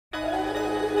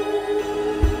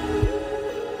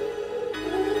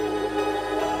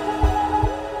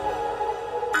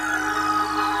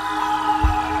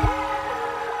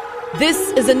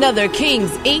This is another Kings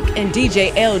Inc. and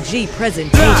DJ LG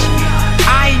presentation.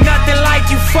 I ain't nothing like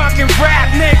you fucking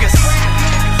rap niggas.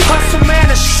 Hustle man,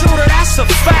 a shooter, that's a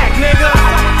fact, nigga.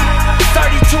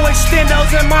 32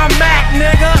 extendos in my Mac,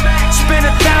 nigga. Spend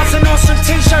 1,000 on some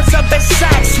t-shirts up at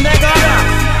Saks, nigga.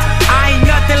 I ain't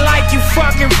nothing like you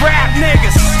fucking rap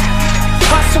niggas.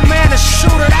 Hustle man, a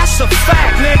shooter, that's a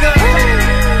fact, nigga.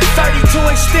 32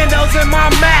 extendos in my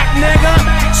Mac, nigga.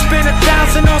 Spend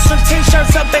 1,000 on some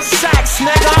t-shirts up at Saks,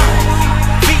 nigga.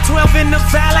 V12 in the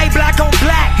valet, black on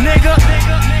black, nigga.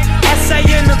 SA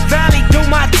in the valley, do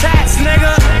my tax,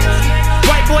 nigga.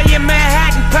 White boy in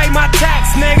Manhattan, pay my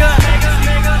tax, nigga.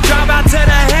 Drive out to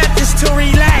the Hamptons to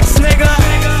relax, nigga.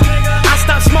 I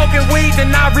stopped smoking weed,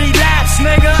 then I relapsed,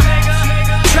 nigga.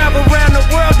 Travel around the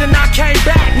world, then I came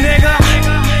back, nigga.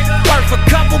 Worth a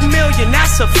couple million,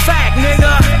 that's a fact,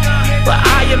 nigga. But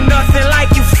I am nothing like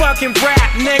you fucking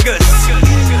rap niggas.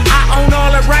 I own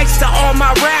all the rights to all my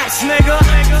raps, nigga.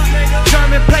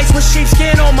 German place with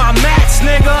sheepskin on my mats,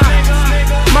 nigga.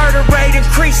 Murder rate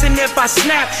increasing if I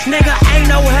snap, nigga. Ain't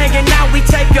no hanging out, we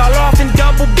take y'all off and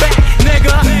double back,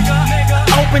 nigga.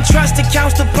 Open trust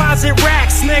accounts, deposit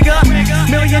racks, nigga.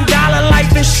 $1 million life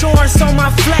insurance on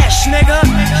my flesh, nigga.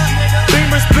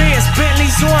 Beamers, Benz,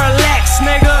 Bentleys, or a Lex,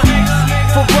 nigga.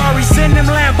 Ferraris in them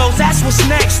Lambos, that's what's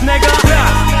next, nigga.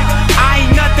 I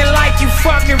ain't nothing like you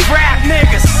fucking rap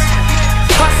niggas.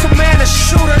 Hustle man, a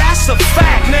shooter, that's a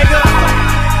fact, nigga.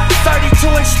 32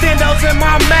 extendos in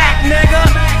my Mac, nigga.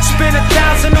 Spend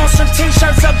 1,000 on some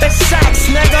t-shirts up at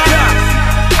Saks, nigga.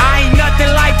 I ain't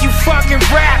nothing like you fucking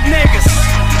rap niggas.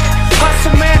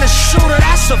 Hustle man, a shooter,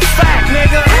 that's a fact,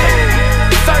 nigga.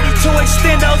 32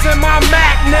 extendos in my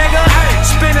Mac, nigga.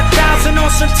 Spend 1,000 on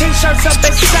some t-shirts up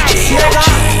at Saks, nigga.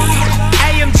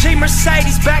 AMG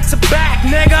Mercedes back to back,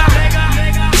 nigga.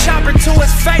 Chopper to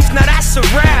his face, now that's a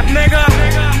rap, nigga.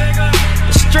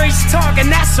 The streets talking,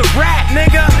 that's a rap,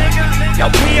 nigga. Yo,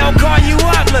 P.O. call you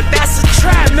up, look, that's a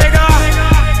trap, nigga.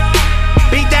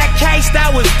 Beat that case, that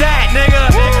was that, nigga.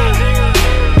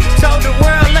 Told the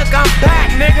world, look, I'm back,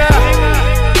 nigga.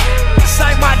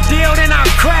 Say my deal, then I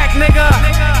crack, nigga.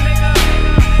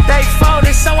 They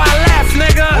folded, so I left,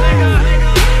 nigga.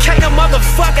 Can't a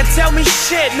motherfucker tell me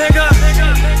shit, nigga.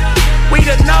 We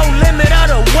the no limit of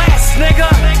the West, nigga.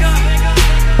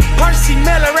 Percy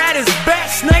Miller at his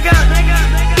best, nigga.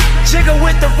 Jigga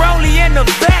with the rollie and the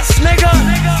vest, nigga.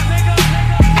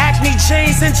 Acne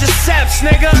jeans and Giuseppe's,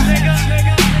 nigga.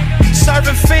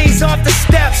 Serving fiends off the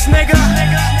steps, nigga.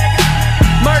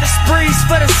 Murder sprees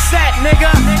for the set,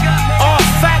 nigga. All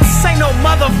facts ain't no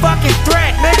motherfucking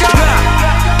threat, nigga.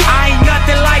 I ain't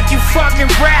nothing like you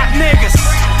fucking rap niggas.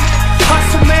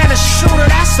 Hustle man, a shooter,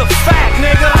 that's a fact,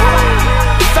 nigga.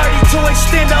 32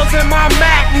 extendos in my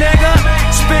Mac, nigga.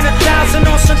 Spend 1,000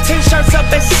 on some t-shirts up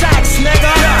at Saks,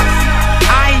 nigga.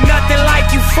 I ain't nothing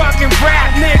like you fucking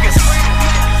rap niggas.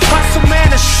 Hustle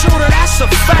man, a shooter, that's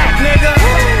a fact, nigga.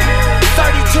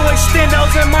 32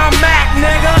 extendos in my Mac,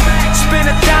 nigga. Spend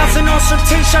 1,000 on some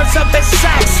t-shirts up at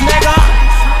Saks, nigga.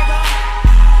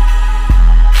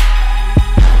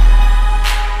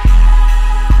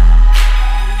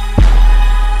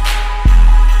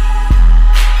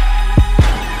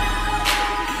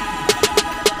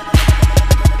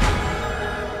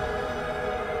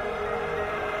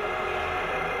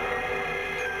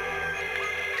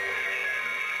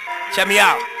 Check me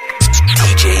out.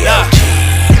 DJ LG.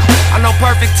 I know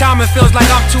perfect timing feels like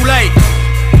I'm too late.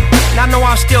 And I know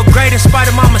I'm still great in spite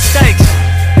of my mistakes.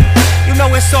 You know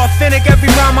it's authentic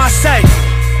every rhyme I say.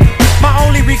 My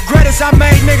only regret is I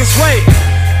made niggas wait.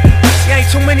 See, ain't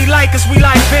too many like us, we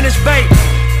like vintage bait.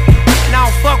 And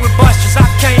I don't fuck with busters, I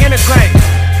can't integrate.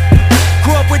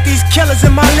 Grew up with these killers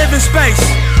in my living space.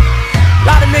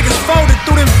 Lot of niggas folded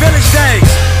through them village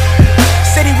days.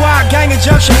 Citywide gang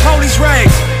injunction, police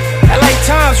raids. LA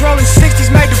Times rolling 60s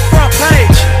made the front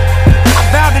page. I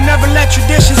vowed to never let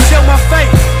tradition seal my fate.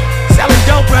 Selling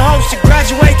dope and hopes to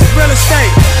graduate to real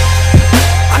estate.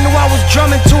 I knew I was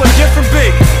drumming to a different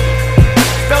beat.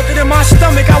 Felt it in my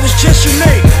stomach, I was just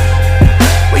unique.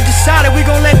 We decided we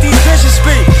gon' let these visions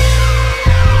speak.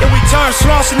 Then we turned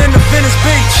Slauson into Venice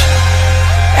Beach.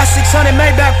 That 600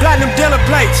 Maybach platinum dealer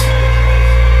plates.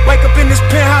 Wake up in this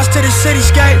penthouse to the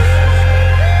cityscape.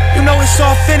 You know it's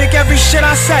authentic, every shit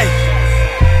I say.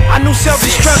 I knew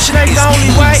self-destruction ain't the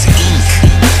only way.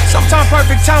 Sometimes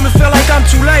perfect timing feel like I'm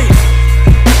too late.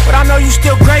 But I know you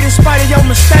still great in spite of your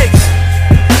mistakes.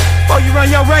 Before you run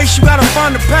your race, you gotta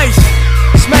find the pace.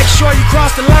 Just make sure you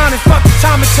cross the line and fuck the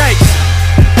time it takes.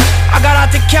 I got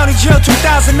out the county jail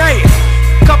 2008.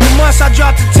 Couple months I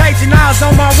dropped the tapes and I was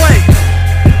on my way.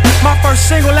 My first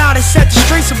single out and set the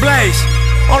streets ablaze.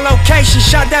 On location,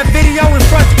 shot that video in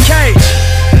front the cage.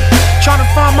 Tryna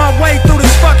find my way through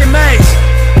this fucking maze.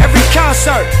 Every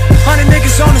concert, 100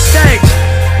 niggas on the stage.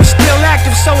 We still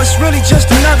active, so it's really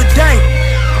just another day.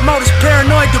 Promoters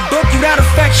paranoid to book you, that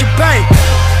affects your pay.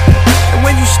 And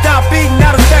when you stop eating,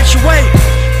 that affects your weight.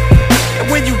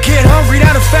 And when you get hungry,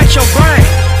 that affects your brain.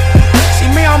 See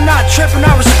me, I'm not tripping,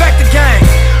 I respect the game.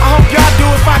 I hope y'all do.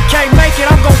 If I can't make it,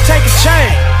 I'm gon' take a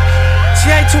chain. See,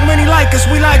 ain't too many like us,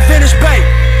 we like vintage bait.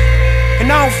 And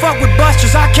I don't fuck with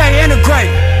busters, I can't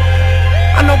integrate.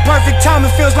 I know perfect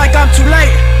timing feels like I'm too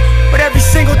late, but every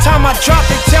single time I drop,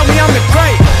 they tell me I'm the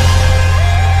great.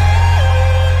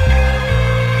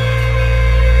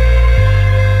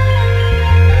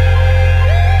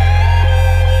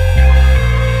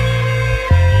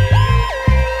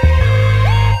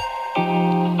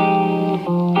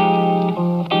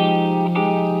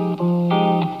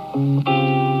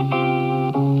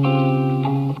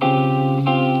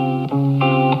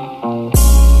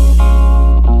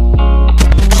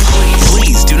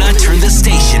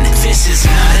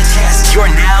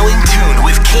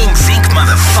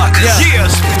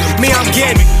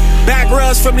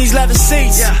 From these leather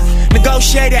seats,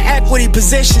 negotiated equity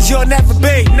positions you'll never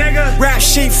be. Nigga. Rap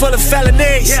sheet full of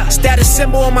felonies. Status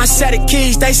symbol on my set of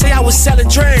keys. They say I was selling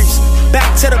dreams.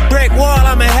 Back to the brick wall,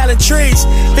 I'm in hella trees.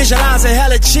 Visualizing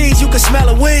hella cheese, you can smell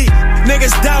a weed.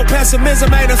 Niggas doubt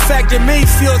pessimism ain't affecting me.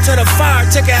 Fuel to the fire,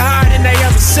 took it higher than they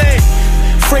ever seen.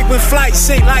 Frequent flight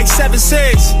seat like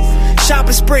 7-6.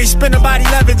 Shopping spree, spend about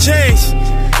 11 G's.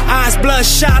 Eyes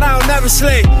bloodshot, I don't never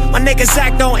sleep. My niggas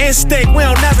act on instinct, we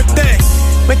don't never think.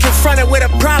 When confronted with a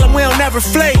problem, we don't never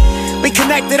flee. We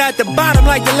connected at the bottom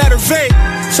like the letter V.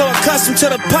 So accustomed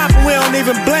to the pop, we don't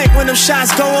even blink when them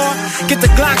shots go off. Get the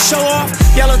Glock show off.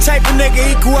 Yellow tape a nigga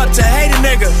equal up to hate a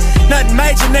nigga. Nothing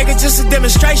major, nigga, just a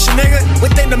demonstration, nigga.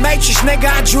 Within the matrix, nigga,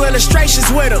 I drew illustrations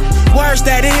with them. Words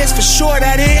that is, for sure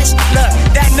that is. Look,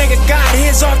 that nigga got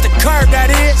his off the curb,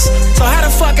 that is. So how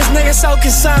the fuck is niggas so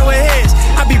concerned with his?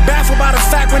 I be baffled by the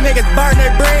fact when niggas burn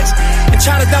their bridge and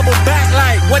try to double back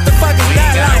like, what the fuck is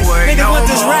that like? Nigga, what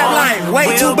this rap like?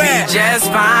 Way too bad. Just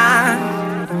fine.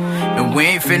 And we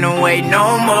ain't finna wait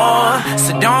no more,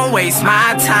 so don't waste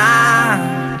my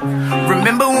time.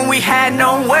 Remember when we had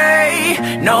no way,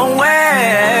 no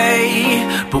way.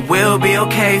 But we'll be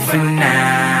okay for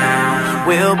now.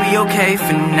 We'll be okay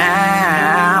for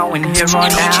now. And here on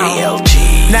now.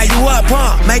 Now you up,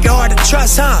 huh? Make it hard to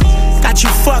trust, huh? Got you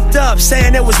fucked up,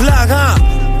 saying it was luck, huh?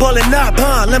 Pulling up,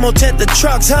 huh? Limo tint the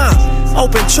trucks, huh?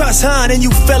 Open trust, huh? Then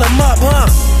you fill them up, huh?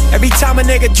 Every time a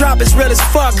nigga drop, it's real as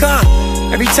fuck, huh?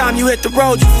 Every time you hit the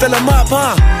road, you fill them up,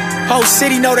 huh? Whole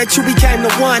city know that you became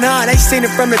the one, huh? They seen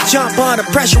it from the jump, huh? The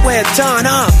pressure weigh a ton,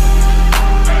 huh?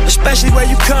 Especially where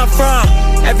you come from.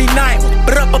 Every night,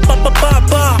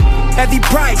 heavy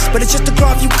price, but it's just the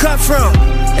cloth you cut from.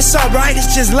 It's alright,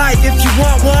 it's just life if you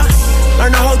want one.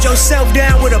 Learn to hold yourself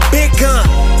down with a big gun.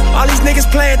 All these niggas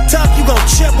playing tough, you gon'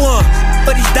 chip one.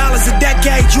 For these dollars a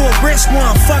decade, you a rich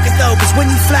one. Fuck it though, cause when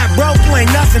you flat broke, you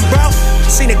ain't nothing, bro.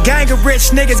 Seen a gang of rich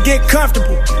niggas get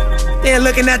comfortable, then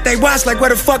looking at they watch like where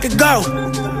the fuck it go.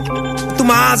 Through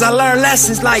my eyes I learned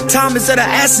lessons like time is of the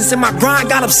essence, and my grind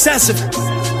got obsessive.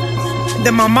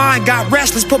 Then my mind got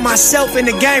restless, put myself in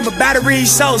the game, but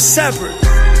batteries so separate.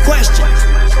 Question: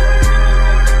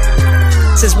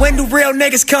 since when do real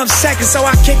niggas come second? So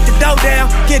I kick the dough down,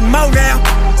 getting more now.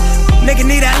 Nigga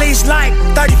need at least like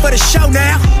 30 for the show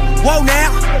now. Whoa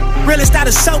now, realest out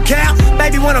of SoCal.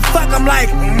 Baby wanna fuck, I'm like,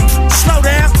 slow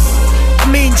down.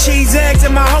 I'm eating cheese eggs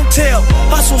in my hotel.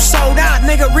 Hustle sold out,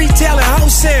 nigga retail and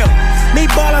wholesale. Me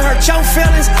ballin' hurt your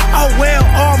feelings? Oh well,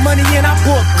 all money in, I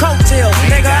pull coattails, nigga.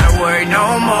 We ain't gotta worry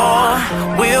no more,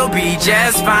 we'll be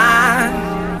just fine.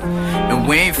 And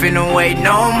we ain't finna wait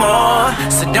no more,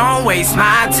 so don't waste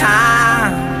my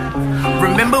time.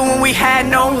 Remember when we had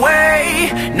no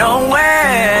way, no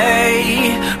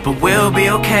way. But we'll be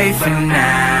okay for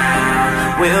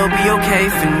now. We'll be okay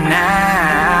for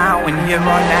now. And here on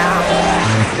now.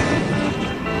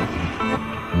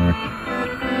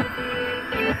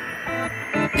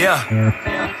 Yeah.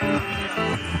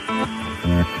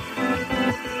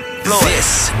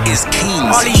 This is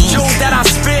King's all these jewels that I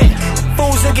spit,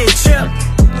 fools that get chipped.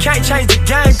 Can't change the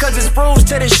game cause it's rules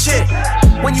to this shit.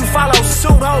 When you follow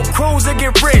suit, whole crews that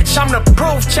get rich. I'm the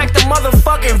proof, check the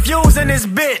motherfucking views in this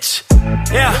bitch.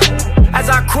 Yeah, as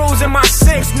I cruise in my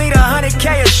six, need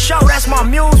 100K a show, that's my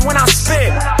muse when I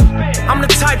spit. I'm the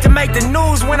type to make the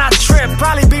news when I trip.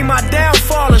 Probably be my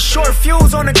downfall, a short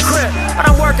fuse on the crib. But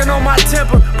I'm working on my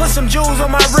temper, put some jewels on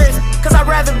my wrist. Cause I'd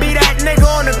rather be that nigga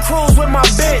on the cruise with my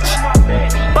bitch.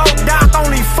 Boat dock,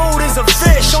 only food is a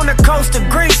fish. On the coast of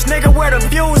Greece, nigga, where the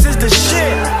views is the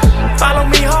shit. Follow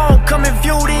me home, come and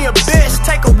view the abyss.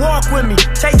 Take a walk with me,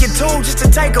 take your tool just to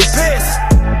take a piss.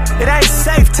 It ain't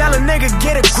safe, tell a nigga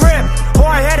get a grip.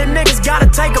 Hard-headed niggas gotta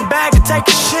take a bag to take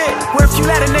a shit. Where if you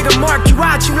let a nigga mark you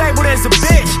out, you labeled as a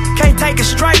bitch. Can't take a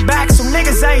straight back, so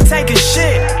niggas ain't taking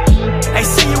shit. They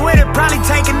see you with it, probably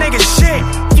take a nigga shit.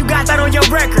 You got that on your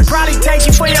record, probably take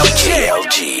you for your kid.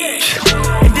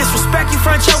 And disrespect you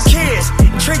front your kids,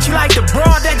 and treat you like the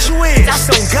broad that you is. That's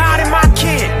on God and my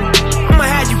kid. I'ma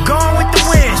have you going with the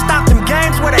wind. Stop them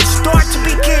games where they start to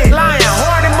begin. Lying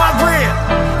hard in my rib,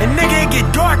 and nigga, it get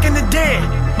dark in the den.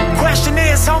 Question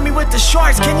is, homie with the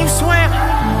shorts, can you swim?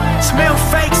 Smell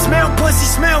fake, smell pussy,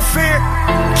 smell fear.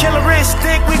 Killer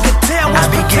instinct, we can tell what's I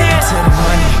be getting to the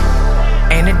money,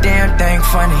 ain't a damn thing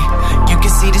funny. You can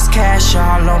see this cash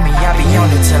all on me, I be on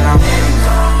it till I'm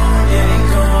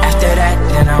after that,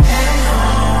 then I'm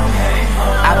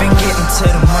I been getting to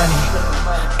the money,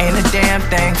 ain't a damn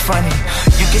thing funny.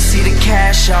 You can see the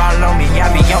cash all on me, I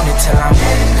be on it till I'm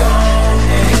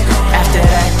after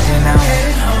that, then I'm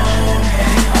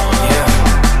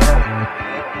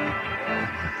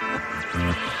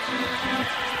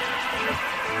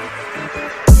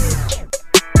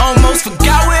almost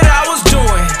forgot what I was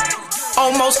doing.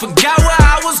 Almost forgot where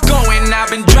I was going. I've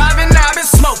been driving, I've been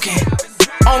smoking.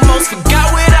 Almost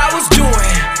forgot what I was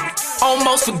doing.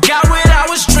 Almost forgot what I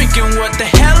was drinking. What the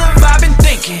hell have I been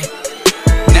thinking?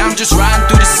 Now I'm just riding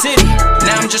through the city.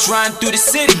 Now I'm just riding through the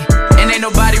city. And ain't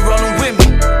nobody rolling with me.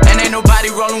 And ain't nobody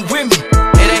rolling with me.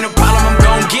 It ain't a problem, I'm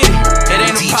gon' get it. It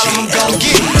ain't a problem, I'm gon'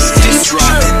 get it. This trip,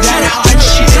 that hot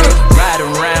shit. Ride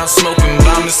around smoking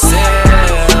by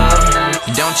myself.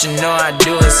 Don't you know I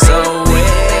do it so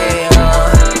well?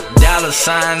 Dollar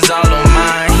signs all on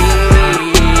my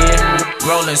head.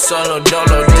 Rolling solo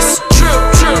dolo, this a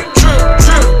trip.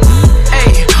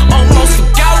 Ayy, almost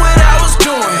forgot what I was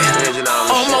doing.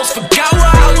 Almost forgot where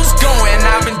I was going.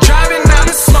 I've been driving, I've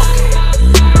been smoking.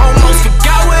 Almost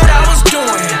forgot what I was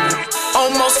doing.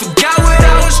 Almost forgot what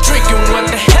I was drinking. What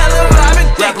the hell have I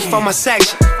been thinking? Rapping for my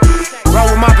section, roll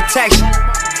with my protection.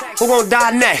 Who gon'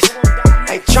 die next?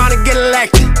 Ain't tryna get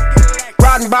elected,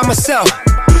 riding by myself,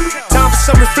 time for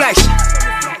some reflection.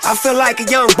 I feel like a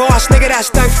young boss, nigga that's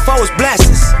thankful for his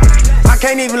blessings. I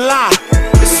can't even lie,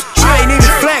 I ain't even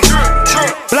flexing.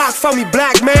 Block for me,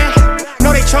 black man,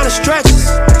 know they tryna stretch us.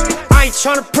 I ain't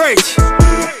tryna preach,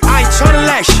 I ain't tryna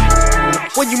lecture.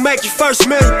 When you make your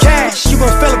first million cash, you gon'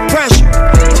 feel the pressure.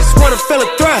 Just wanna feel a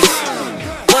thrust,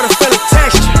 wanna feel a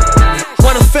texture.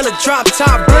 Wanna feel a drop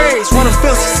top breeze, wanna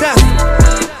feel successful.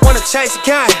 Wanna chase a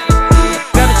game,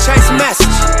 never chase a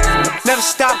message. Never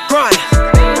stop grinding,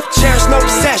 cherish no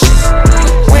possessions.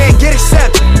 We ain't get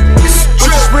accepted, we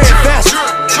just reinvested.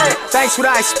 Thanks what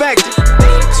I expected,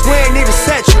 cause we ain't even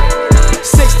set you.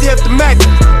 60th the Mecca,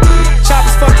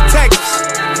 choppers fuck detectives,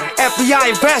 FBI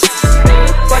investors,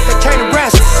 but they can't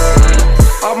arrest us.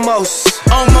 Almost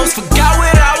forgot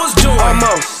what I was doing.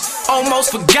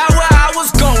 Almost forgot where I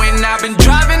was going. I've been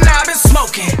driving, I've been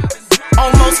smoking.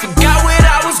 Almost forgot what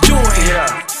I was doing.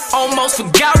 Almost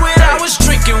forgot what I was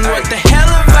drinking. What the hell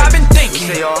have I been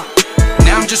thinking?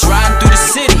 Now I'm just riding through the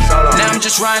city. Now I'm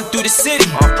just riding through the city.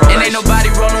 And ain't nobody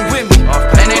rolling with me.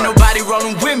 And ain't nobody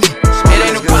rolling with me. It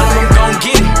ain't a problem, I'm gon'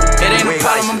 get it. It ain't a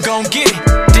problem, I'm gon' get it.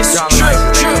 This is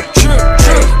trip.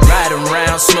 Ride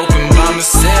around smoking by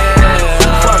myself.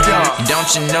 Don't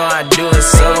you know I do it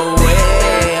so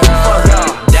well?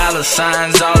 Dollar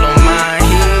signs all on my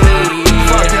head.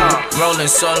 Rolling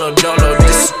solo dolo,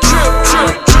 this a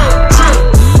trip.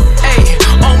 Ayy,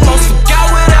 almost forgot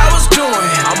what I was doing.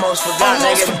 Almost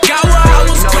forgot where I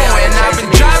was going. I've been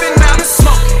driving, I've been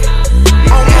smoking.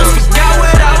 Almost forgot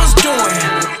what I was doing.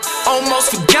 Almost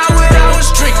forgot what I was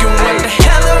drinking. What the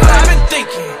hell have I been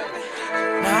thinking?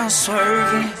 Now I'm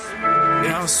swerving,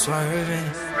 yeah I'm swerving.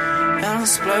 Yeah I'm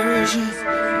splurging,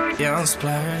 yeah I'm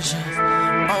splurging.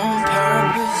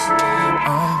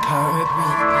 On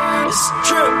purpose. It's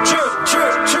trip.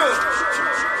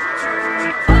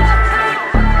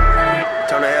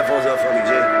 Turn the headphones up for me,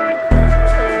 G.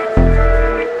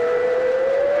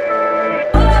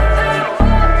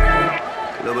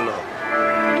 A little low.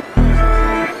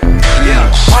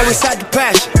 Yeah, always had the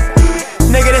passion.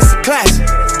 Nigga, this a classic.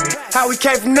 How we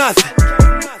came from nothing,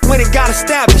 when it got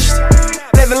established.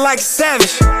 Living like a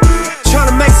savage,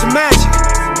 tryna make some magic.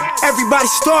 Everybody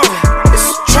starving,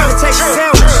 trying to take a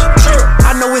sandwich.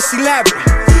 I know it's elaborate,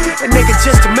 a nigga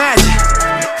just imagine.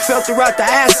 Filter out the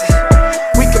acid,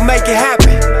 we can make it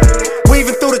happen.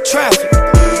 Weaving through the traffic,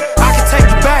 I can take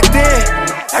you back then.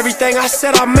 Everything I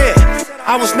said I meant,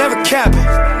 I was never capping.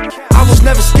 I was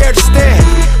never scared to stand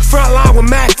front line with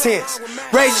Mac 10s,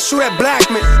 raised to shoot at black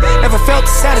men. Never felt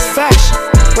the satisfaction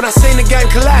when I seen the game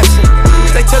collapsing.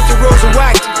 They took the rules and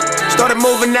whacked it. Started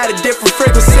moving at a different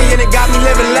frequency and it got me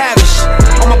living lavish.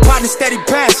 All my partners steady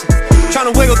passing,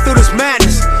 trying to wiggle through this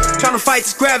madness, trying to fight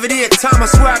this gravity. At time I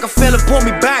swear I can feel it pull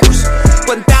me backwards,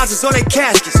 putting thousands on their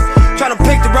caskets, trying to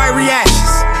pick the right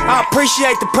reactions. I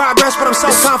appreciate the progress, but I'm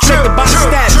so conflicted by the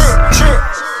status.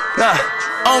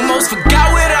 Almost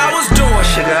forgot what I was doing.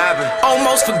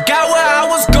 Almost forgot where I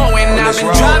was going. I've been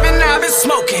driving, I've been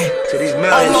smoking.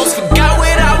 Almost forgot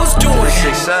what I was doing.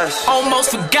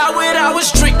 Almost forgot what I was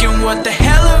drinking. What the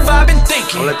hell have I been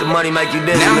thinking? Don't let the money make you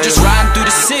dizzy. Now I'm just riding through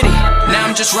the city. Now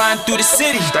I'm just riding through the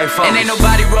city. And ain't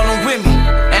nobody rolling with me.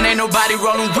 And ain't nobody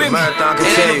rolling with me.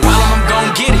 It ain't no problem, I'm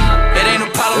gon' get it. It ain't no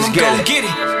problem, I'm gon' get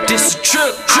it. This a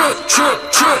trip.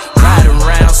 Riding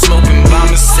around smoking by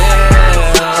myself.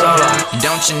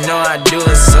 Don't you know I do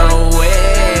it so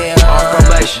well?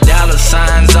 Dollar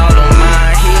signs all on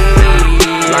my head.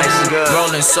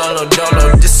 Rolling solo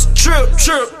dolo. This a trip.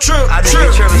 I think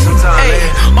you tripping sometimes,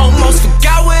 man. Almost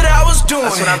forgot what I was doing.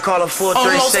 That's what I call a full 360.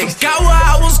 Almost forgot where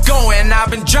I was going. I've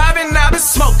been driving, I've been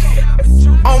smoking.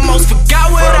 Almost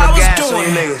forgot what I was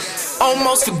doing.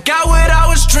 Almost forgot what I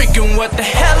was drinking. What the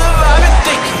hell have I been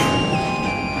thinking?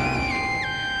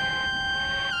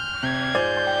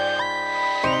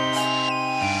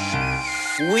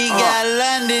 We got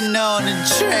London on the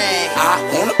track. I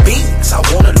wanna be, I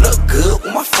wanna look good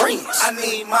with my friends. I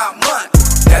need my money,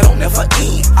 that don't never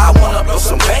end. I wanna blow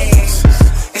some bands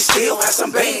and still have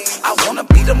some bands. I wanna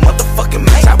be the motherfucking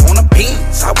man. I wanna be,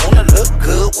 I wanna look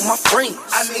good with my friends.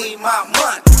 I need my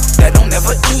money, that don't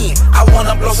never end. I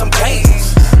wanna blow some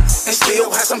bands and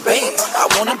still have some bands. I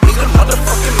wanna be the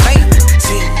motherfucking man.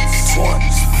 10s,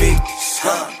 20s, 50s,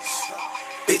 100s.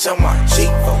 Bitch, I'm on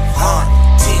G400.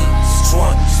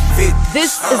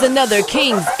 This is another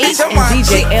Kings 8 and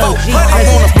DJ LG I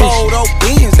want a presentation. photo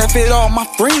Benz that fit all my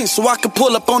friends, so I can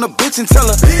pull up on a bitch and tell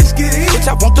her, bitch,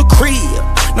 I want the crib.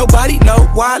 Nobody know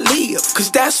where I live,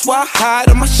 cause that's why I hide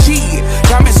on my shit.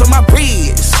 Diamonds on my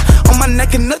wrist, on my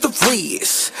neck another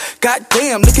wrist.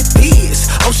 Goddamn, look at this.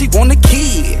 Oh, she want a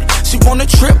kid, she want a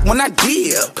trip when I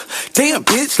dip. Damn,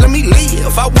 bitch, let me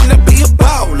live. I wanna be a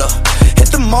baller.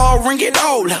 Hit the mall, ring it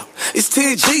all up. It's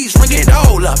 10 G's, ring it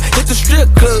all up. Hit the strip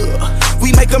club,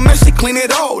 we make a mess, they clean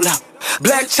it all up.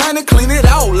 Black China, clean it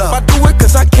all up. I do it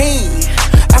cause I can.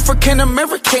 African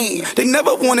American, they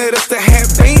never wanted us to have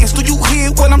bands. Do you hear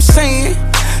what I'm saying?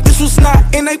 This was not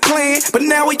in a plan, but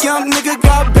now a young nigga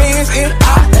got bands. And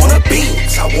I wanna be,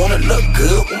 I wanna look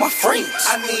good with my friends.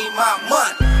 I need my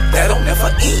money, that don't never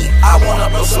end. I wanna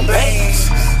blow some bands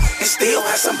and still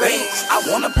have some bands. I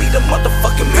wanna be the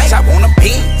motherfucking man. I wanna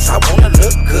be, I wanna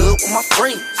look good with my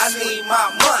friends. I need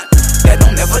my money, that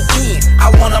don't never end.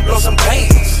 I wanna blow some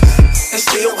bands and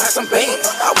still have some bands.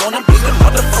 I wanna be the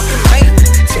motherfucking man.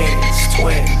 10s,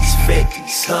 20s,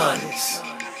 50s, 100s.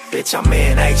 Bitch, I'm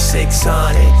in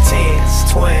A600. 10s,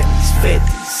 20s,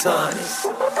 50s, 100s.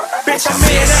 Bitch, I'm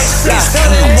in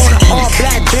A600. I'm on an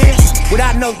all-black Benz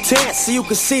without no tent, so you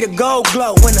can see the gold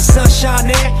glow when the sun shine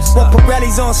in. Want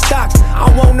Pirelli's on stocks, I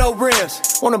want no rims.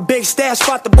 Want a big stash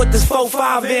spot to put this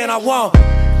 4-5 in, I want.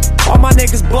 All my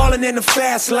niggas ballin' in the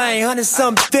fast lane,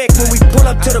 100-something thick when we pull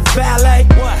up to the valet.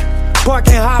 Park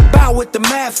and hop out with the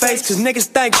mad face, cause niggas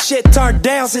think shit turned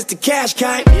down since the cash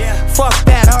came. Fuck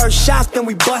that, heard shots, then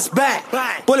we bust back.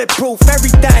 Bulletproof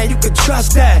everything, you can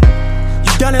trust that.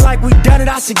 You done it like we done it,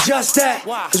 I suggest that.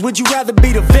 Cause would you rather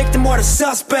be the victim or the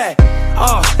suspect?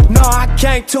 No, I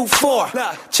came too far.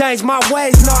 Change my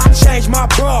ways, no, I changed my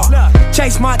bra.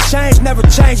 Chase my change, never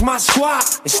change my squad.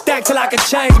 And stack till I can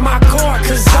change my car,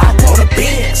 cause I wanna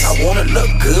Benz, I wanna look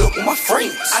good with my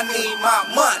friends. I need my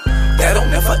money, that don't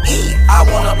never end. I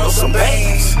wanna blow some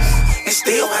bands and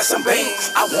still have some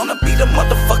bands. I wanna be the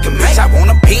motherfucking man. I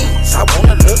wanna Benz, I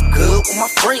wanna look good with my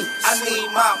friends. I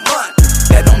need my money,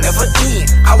 that don't never end.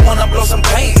 I wanna blow some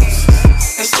bands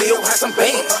and still have some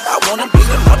bands. I wanna be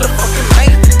the motherfucking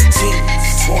man.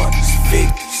 10s, 20s,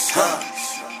 50s,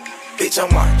 100s. Bitch,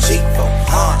 I'm on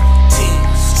G400.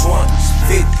 10s, 20s,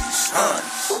 50s,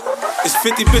 It's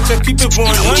 50, bitch, I keep it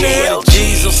 100.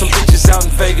 G's on some bitches out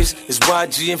in Vegas. It's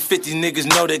YG and 50 niggas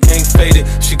know they can't fade it.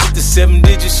 She get the 7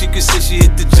 digits, she can say she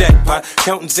hit the jackpot.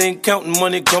 Countings ain't counting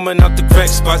money coming out the crack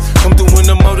spots. Come through in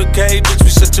the motorcade, bitch, we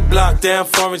shut your block down.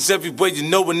 Foreigns everywhere, you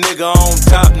know a nigga on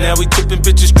top. Now we tipping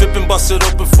bitches, tripping, bust it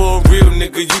open for a real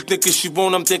nigga. You thinking she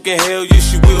won't, I'm thinking hell yeah,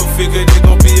 she will. Figure they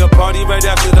gon' be a party right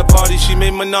after the party. She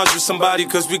made menage with somebody,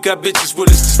 cause we got bitches with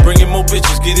us. Just bringing more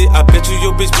bitches, get it? I bet you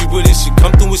your bitch be with it. She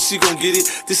come through and she gon' get it.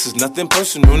 This is nothing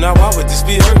personal, now why would this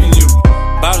be hurting you?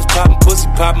 Bottles poppin', pussy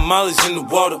poppin', mollies in the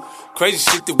water. Crazy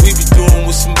shit that we be doing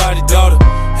with somebody's daughter.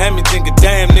 Had me thinking,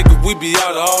 damn nigga, we be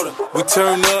out of order. We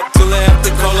turn up till they have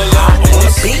to call a lot. I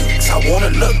wanna beats, I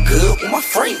wanna look good with my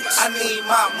friends. I need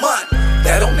my money,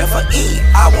 that don't never end.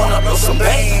 I wanna blow some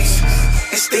bands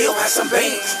and still have some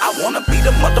bands. I wanna be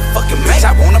the motherfucking man.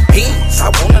 I wanna beats, I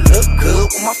wanna look good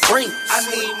with my friends. I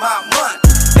need my money,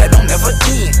 that don't never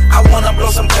end. I wanna blow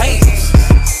some bands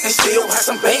and still have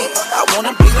some bands. I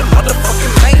wanna be the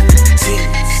motherfucking man.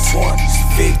 10s, 20s,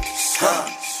 50s,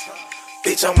 100s.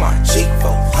 Bitch, I'm my G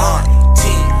for 100.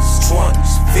 10s,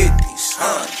 20s, 50s,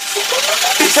 100s.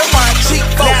 Bitch, I'm my G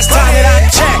for 100. Last time that I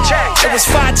checked, it was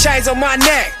 5 chains on my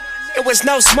neck. It was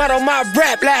no smut on my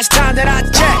rep. Last time that I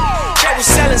checked, I was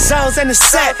selling zones in the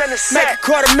set. Make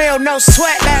 $250,000, no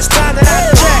sweat. Last time that I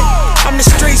checked, I'm the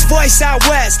streets voice out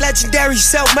west. Legendary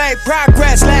self-made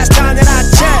progress. Last time that I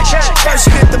checked, first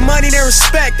you get the money, then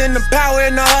respect, then the power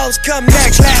and the hoes come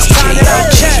next. Last time that I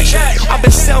checked, I've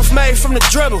been self-made from the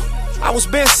dribble. I was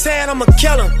been saying I'm a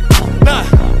killer. Nah,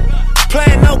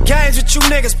 playing no games with you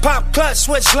niggas. Pop clutch,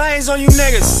 switch lanes on you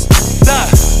niggas. Nah,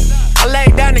 I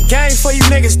laid down the game for you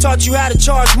niggas. Taught you how to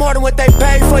charge more than what they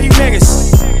paid for you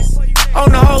niggas. Own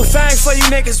the whole thing for you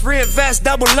niggas. Reinvest,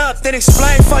 double up, then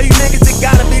explain for you niggas. It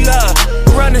gotta be love.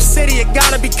 Run the city, it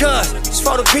gotta be cuz. Just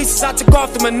for the pieces I took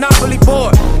off the Monopoly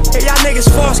board. Yeah, y'all niggas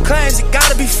false claims, it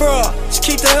gotta be fraud. Just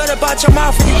keep the hood about your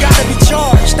mouth and you gotta be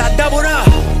charged. I doubled up,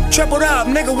 tripled up,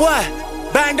 nigga what?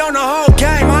 Banged on the whole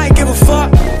game, I ain't give a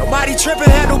fuck. Nobody trippin',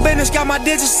 handle business, got my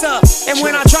digits up. And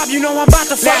when I drop, you know I'm about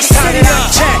to fuck. Last time that I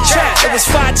checked, it was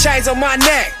 5 chains on my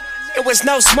neck. It was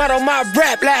no smut on my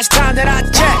rep. Last time that I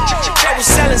checked, I was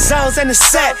selling zones in the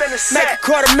set. Make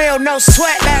 $250,000, no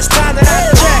sweat. Last time that I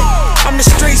checked, I'm the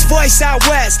streets voice out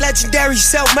west. Legendary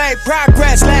self-made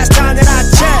progress. Last time that I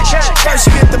checked, first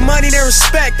you get the money, then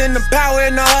respect, then the power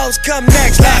and the hoes come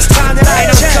next. Last time that I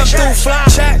checked, come through fly.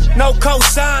 Check, no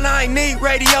cosign, I ain't need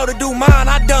radio to do mine.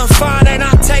 I done fine, and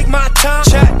I take my time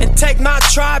and take my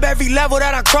tribe. Every level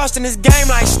that I crossed in this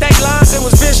game, like state lines, it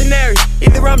was visionary.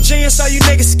 Either I'm genius or you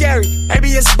niggas scary. Maybe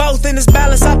it's both in this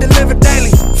balance I deliver daily.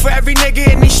 For every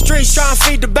nigga in these streets trying to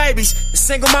feed the babies. The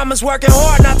single mamas working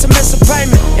hard not to miss a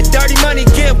payment. And dirty money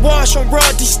get washed on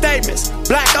royalty statements.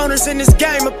 Black owners in this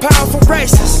game are powerful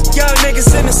racists. Young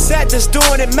niggas in the set just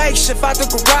doing it makeshift. Out the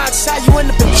garage, it's how you end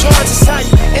up in charge. It's how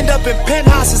you end up in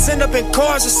penthouses, end up in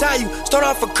cars. It's how you start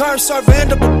off a curb server,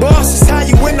 end up a boss. It's how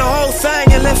you win the whole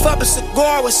thing and lift up a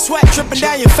cigar with sweat dripping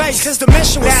down your face. Cause the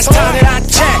mission was Last time that I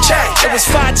checked, it was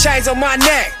 5 chains on my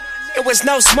neck. It was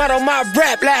no smut on my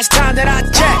rep. Last time that I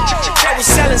checked, I was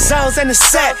selling zones in the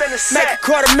set. Make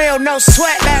 $250,000, no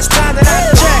sweat. Last time that I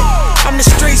checked, I'm the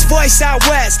streets voice out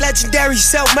west. Legendary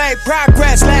self-made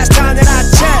progress. Last time that I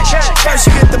checked, first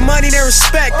you get the money, then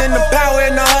respect, then the power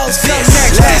and the hoes come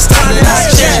next. Last time that I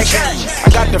checked, I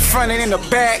got the front and in the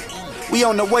back. We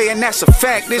on the way and that's a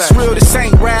fact. This real, this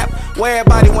ain't rap. Where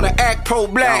everybody wanna act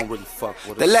pro-black.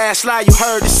 The last lie you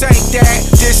heard, this ain't that,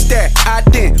 this that. I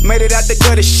didn't made it out the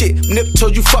gutter shit. Nip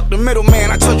told you fuck the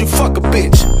middleman, I told you fuck a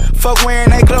bitch. Fuck wearing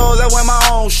they clothes, I wear my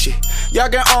own shit. Y'all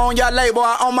can own y'all label,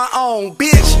 I own my own,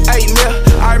 bitch. Hey,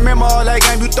 Mill, I remember all that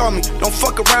game you throw me. Don't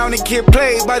fuck around and get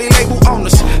played by the label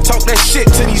owners. Talk that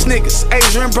shit to these niggas,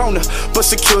 Adrian Broner. But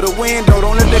secure the window,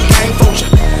 don't let the game fool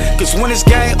ya. Cause when it's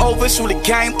game over, it's really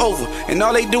game over. And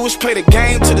all they do is play the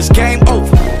game till this game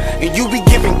over. And you be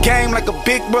giving game like a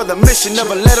big brother mission.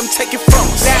 Never let them take it from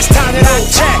us. Last time that I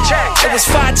checked, it was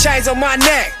 5 chains on my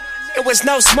neck. It was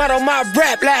no smut on my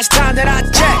rep. Last time that I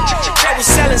checked, I was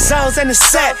selling zones in the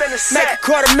set. Make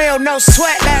 $250,000, no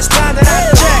sweat. Last time that I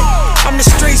checked, I'm the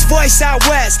streets voice out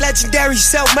west. Legendary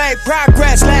self-made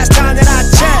progress. Last time that I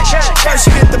checked, first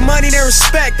you get the money, then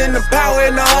respect, then the power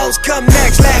and the hoes come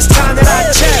next. Last time that I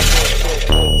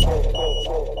checked.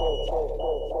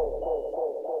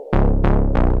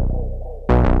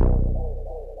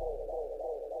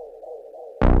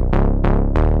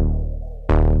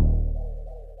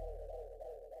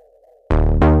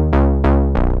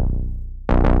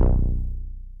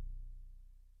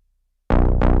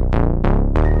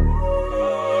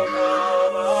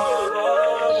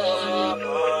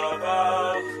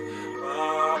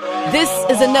 This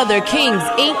is another Kings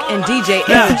Inc. and DJ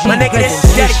LG my nigga, this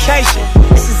is dedication.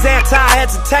 This is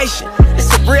anti-hesitation.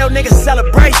 It's a real nigga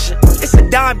celebration. It's a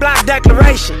dime block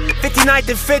declaration. 59th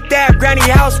and 5th Ave, granny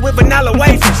house with vanilla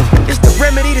wafers. It's the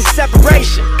remedy to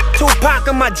separation. Tupac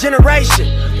of my generation.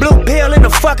 Blue pill in the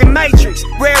fucking matrix.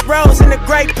 Red rose in the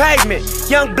great pavement.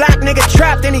 Young black nigga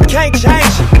trapped and he can't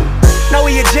change it. Know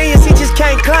he a genius, he just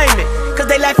can't claim it. Cause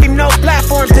they left him no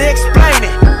platforms to explain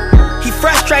it. He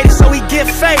frustrated so he get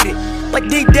faded. But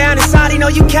deep down inside he know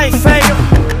you can't fade him.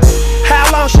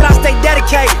 How long should I stay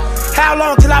dedicated? How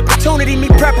long till opportunity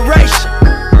meet preparation?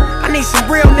 I need some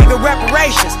real nigga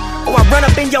reparations, or I run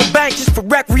up in your bank just for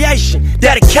recreation.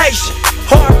 Dedication,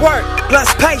 hard work,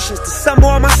 plus patience. To some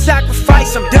more of my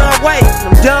sacrifice, I'm done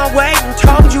waiting.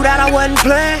 Told you that I wasn't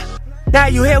playing. Now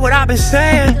you hear what I've been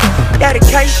saying.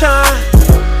 Dedication.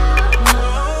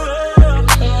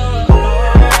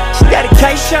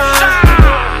 Dedication.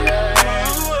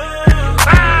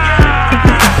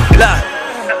 Look.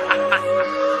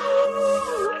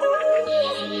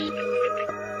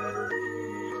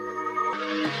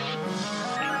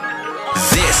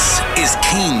 This is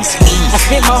Kings Inc. I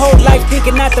spent my whole life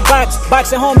thinking out the box.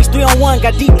 Boxing homies 3-on-1,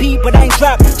 got DP, but I ain't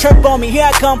dropped. Chirp on me, here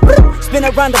I come. Spin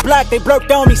around the block, they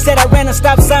blurked on me. Said I ran a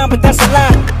stop sign, but that's a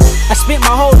lie. I spent my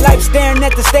whole life staring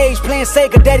at the stage, playing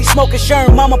Sega, daddy smoking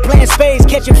Sherm, mama playing spades,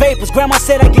 catching vapors. Grandma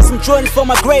said I get some Jordans for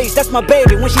my grades, that's my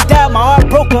baby. When she died, my heart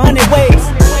broke 100 ways.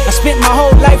 I spent my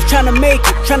whole life trying to make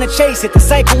it, trying to chase it. The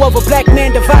cycle of a black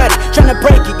man divided, trying to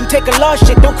break it. You take a lost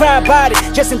shit, don't cry about it,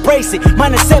 just embrace it.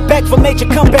 Mine a setback for major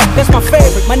comeback, that's my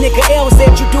favorite. My nigga L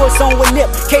said you do it on with nip.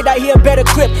 K-Dot here better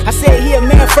grip. I said he a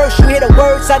man first, you hear the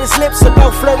words out his lips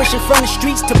about flourishing from the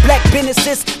streets to black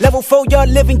businesses. Level 4 y'all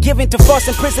living, giving to false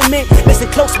imprisonment. Listen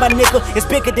close, my nigga, it's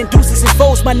bigger than deuces and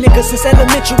foes, my nigga. Since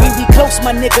elementary we close,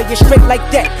 my nigga, you're straight like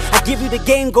that. I give you the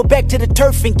game, go back to the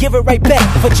turf and give it right back.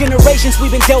 For generations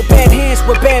we've been dealt bad hands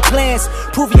with bad plans.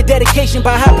 Prove your dedication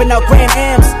by hopping out Grand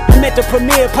Ams. I'm at the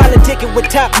premiere, politicking with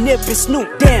Top Nip and Snoop.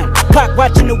 Damn, Pac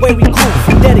watching the way we grew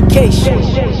from dedication.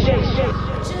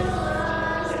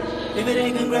 If it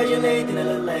ain't congratulating, it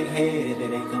look like hate. If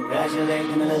it ain't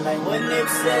congratulating, it look like what Nip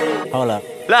said. Hold up.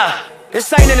 Look,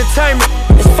 this ain't entertainment.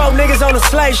 It's 4 niggas on a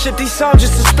slave ship. These songs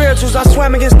just the spirituals I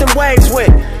swam against them waves with.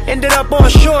 Ended up on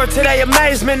shore to their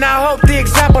amazement. I hope the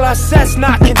example I set's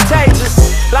not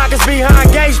contagious. Lock us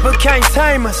behind gates but can't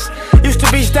tame us. Used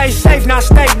to be stay safe, now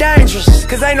stay dangerous.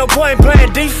 Cause ain't no point in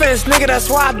playing defense, nigga. That's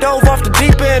why I dove off the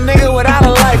deep end, nigga, without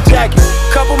a life jacket.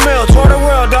 Couple mil, tour the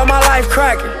world, all my life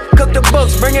cracking. Cook the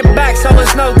books, bring it back so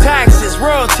it's no taxes.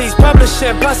 Royalties,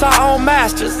 publishing, plus our own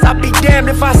masters. I'd be damned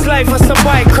if I slave for some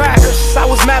white crackers. I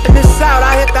was mapping this out,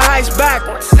 I hit the heights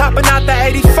backwards. Hopping out the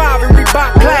 85 and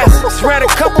Reebok classics. Ran a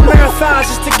couple marathons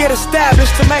just to get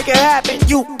established. To make it happen,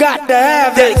 you got to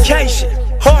have dedication,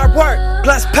 hard work,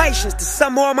 plus patience. To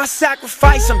some more of my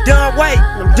sacrifice, I'm done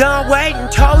waiting.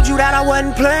 Told you that I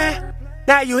wasn't playing.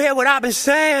 Now you hear what I've been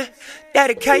saying.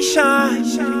 Dedication.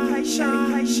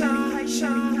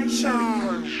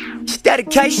 It's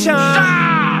dedication.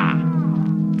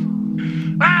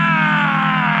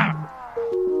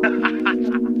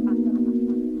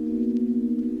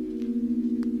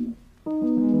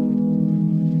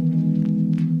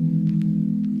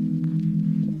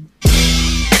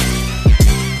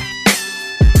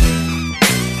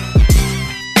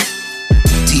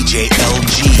 DJ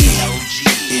LG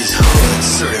is hood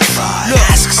certified. Look,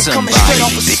 Ask I'm somebody, coming straight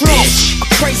off the bitch. slums. A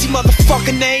crazy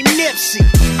motherfucker named Nipsey.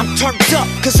 I'm turned up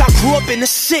cause I grew up in the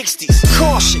 60s.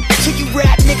 Caution to you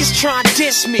rap niggas try and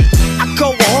diss me. I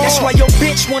go hard, that's why your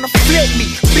bitch wanna flip me.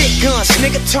 Big guns,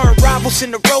 nigga turn rivals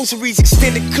into rosaries.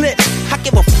 Extended clips, I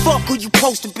give a fuck who you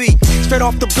supposed to be. Straight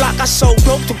off the block I sold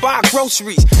dope to buy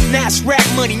groceries. Now it's rap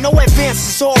money, no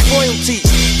advances, all royalties.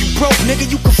 You broke nigga,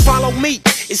 you can follow me.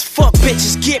 It's fuck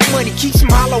bitches, get money, keep some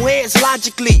hollow heads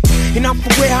logically. And I'm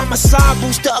for where homicide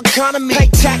boost the economy. Pay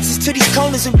taxes to these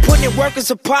corners and put in work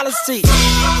as a policy.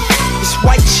 It's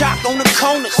white chalk on the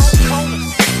corners.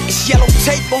 It's yellow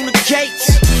tape on the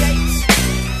gates.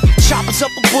 Choppers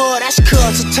up above, that's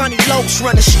cuz a tiny lokes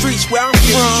run the streets where I'm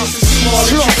from. Just a small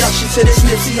introduction to this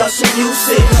Nipsey Hussle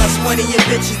music. Us money and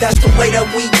bitches, that's the way that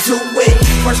we do it.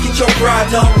 First get your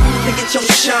bride on, then get your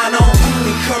shine on.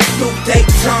 Then come through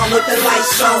daytime with the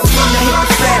lights on. Now hit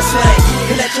the fast lane,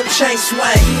 and let your chain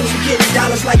swing. You getting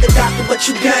dollars like a doctor, but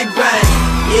you gang bang.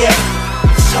 Yeah,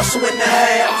 it's hustle in the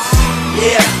house.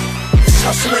 Yeah, it's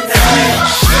hustle in the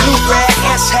house. Blue rag,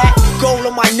 ass hat, gold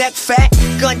on my neck fat.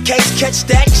 Gun case, catch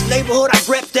that, neighborhood, I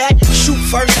rep that. Shoot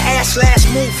first, ass last,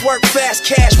 move, work fast,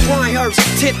 cash, Brian Hurst,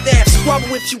 tip that, squabble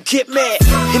if you get mad.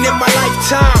 And in my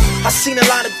lifetime, I seen a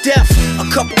lot of death. A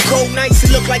Couple cold nights,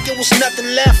 it looked like it was nothing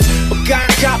left. But God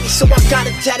got me, so I got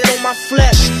it tatted on my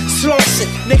flesh.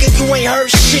 Slauson, nigga, you ain't heard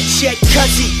shit yet.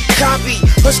 Cuzzy, copy,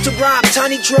 Busta Rob,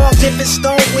 Tiny Draw, Dippin'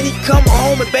 Stone when he come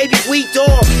home, and baby we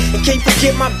dog. And can't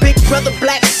forget my big brother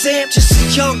Black Sam, just a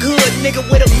young hood nigga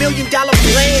with $1 million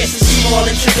plan. Just a small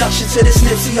introduction to this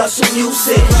Nipsey Hussle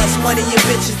music. Plus money and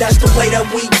bitches, that's the way that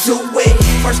we do it.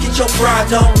 First get your bride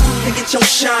on, then get your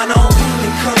shine on,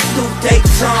 then come through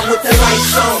daytime with the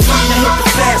lights on. Now hit the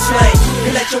fast lane,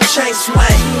 and let your chain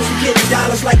swing. You getting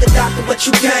dollars like a doctor, but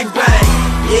you gang bang.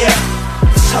 Yeah,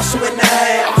 it's hustle in the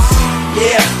house.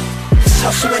 Yeah, it's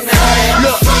hustle in the house.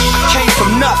 Look, I came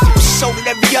from nothing, was sold at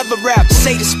every other rapper.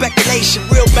 Say the speculation,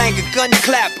 real banger, gun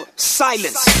clapper.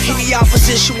 Silence, in the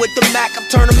opposition with the Mac. I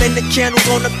turn them into candles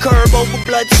on the curb over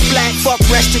blood splat. Fuck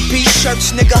rest in peace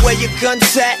shirts, nigga, where your guns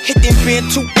at? Hit them been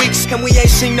 2 weeks and we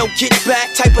ain't seen no get back.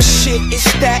 Type of shit, it's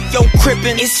that, yo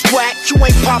crippin', it's whack. You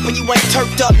ain't poppin', you ain't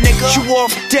turfed up, nigga. You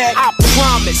off deck, I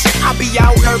promise. I be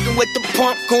out lurking with the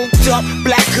pump, gooned up,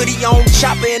 black hoodie on,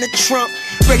 chopper in the trunk,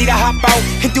 ready to hop out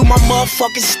and do my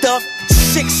motherfucking stuff.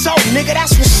 6-0, nigga,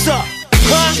 that's what's up.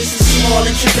 Huh? Just a small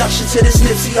introduction to this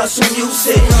Nipsey Hussle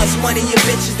music. Plus money and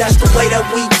bitches, that's the way that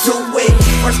we do it.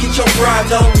 First get your bride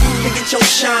on, then get your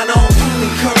shine on,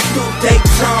 then come through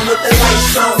daytime with the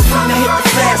lights on. Now hit the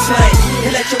fast lane,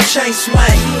 and let your chain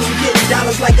swing. You getting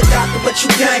dollars like a doctor, but you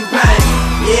gang bang.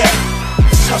 Yeah,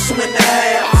 it's hustle in the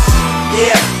house.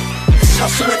 Yeah, it's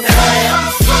hustle in the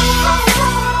house.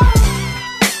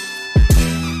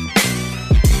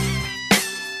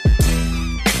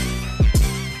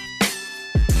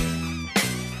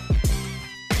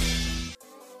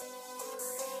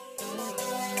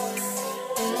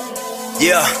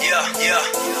 Yeah.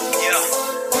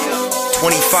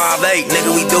 25-8,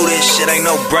 nigga, we do this shit, ain't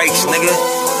no breaks, nigga.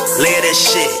 Live this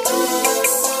shit.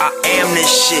 I am this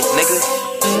shit, nigga.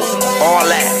 All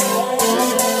that.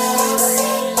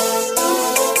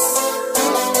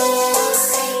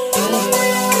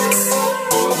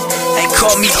 They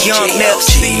call me Young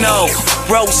Nipsey, no.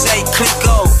 Rose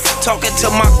Clico. Talking to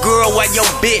my girl while your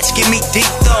bitch give me deep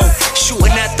though.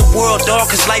 Shooting at the world, dog,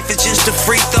 cause life is just a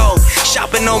free throw.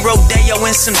 Shopping on Rodeo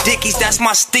and some Dickies, that's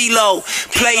my stilo.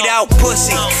 Played out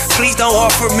pussy, please don't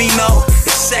offer me no. If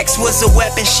sex was a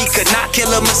weapon, she could not kill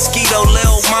a mosquito.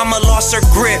 Lil' mama lost her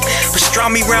grip,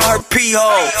 pastrami round her pee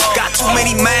hole. Got too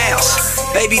many miles,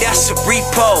 baby, that's a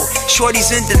repo. Shorty's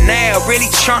in denial,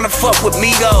 really tryna fuck with me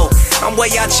though. I'm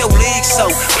way out your league, so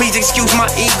please excuse my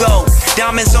ego.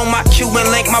 Diamonds on my Cuban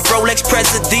link, my Rolex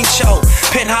Presidential.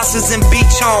 Penthouses and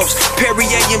beach homes,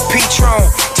 Perrier and Patron.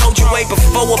 Told you way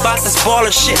before about this baller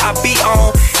shit I be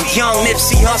on. Young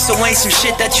Nipsey Hussle ain't some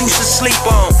shit that you should sleep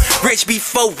on. Rich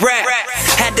before rap,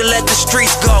 had to let the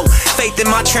streets go. Faith in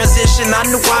my transition, I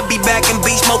knew I'd be back in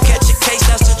beast mode. Catch a case,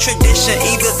 that's the tradition.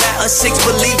 Either that or 6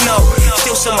 believe no.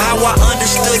 Still somehow I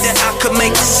understood that I could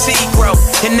make the seed grow.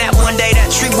 And that one day that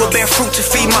tree will bear fruit to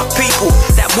feed my people.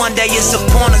 That one day it's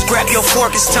upon us, grab your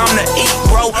fork, it's time to eat,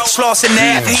 bro. Slauson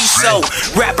Ave, he's so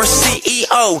rapper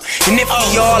CEO. And if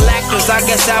we all actors, I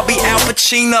guess I'll be Al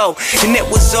Pacino. And it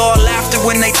was all laughter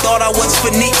when they thought I was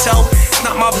finito. It's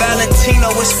not my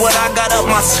Valentino, it's what I got up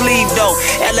my sleeve though.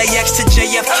 LAX to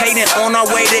JFK, then on our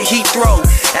way to Heathrow.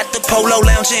 At the Polo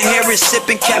Lounge in Harris,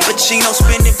 sipping cappuccino,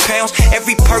 spending pounds.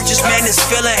 Every purchase, man, this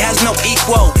feeling has no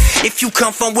equal. If you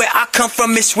come from where I come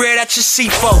from, it's rare that you see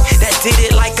folk that did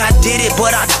it like I did it,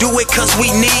 but I do it cause we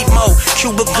need more.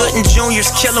 Cuba Gooding Jr.'s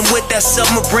killing with that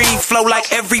submarine flow. Like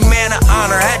every man of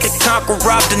honor, had to conquer,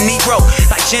 rob the Negro.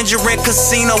 Like Ginger in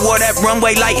Casino, wore that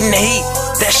runway light in the heat.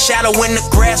 That shadow in the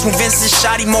grass when Vincent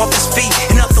shot him off his feet.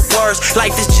 In other words,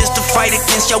 life is just a fight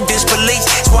against your disbelief.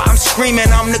 That's why I'm screaming,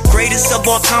 I'm the greatest of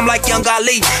all time like Young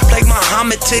Ali. Play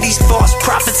Muhammad to these false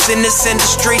prophets in this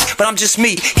industry, but I'm just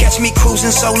me. Catch me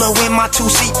cruising solo in my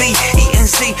 2CB,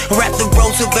 ENZ. Rap the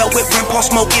Roosevelt with Rim Paul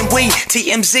smoking weed.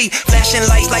 TMZ, flashing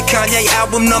lights like Kanye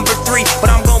album #3.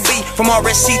 But I'm gon' be from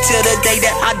RSC to the day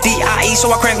that I DIE. So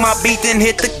I crank my beat and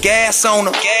hit the gas on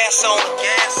them. Gas on them,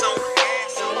 gas on them.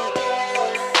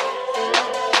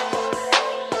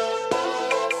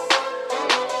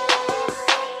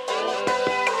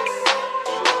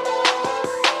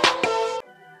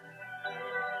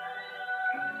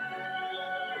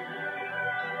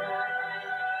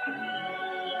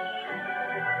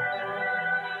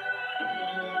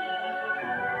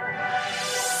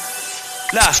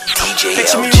 Nah,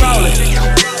 picture me rolling,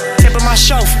 tipping my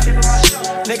chauffeur.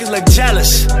 Niggas look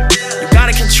jealous, you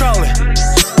gotta control it.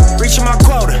 Reaching my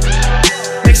quota,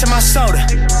 mixing my soda.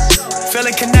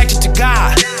 Feeling connected to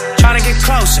God, trying to get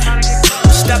closer.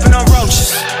 Stepping on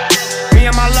roaches, me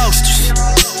and my loasters.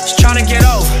 Just trying to get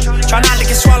over, try not to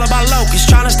get swallowed by locusts.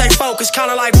 it's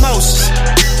kinda like Moses,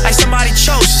 like somebody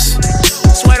chose us.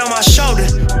 It's weight on my shoulder,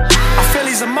 I feel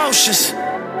these emotions,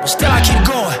 but still I keep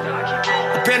going.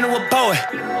 I've been to a poet,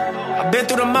 I've been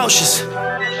through the motions.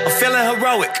 I'm feeling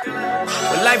heroic,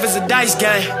 but life is a dice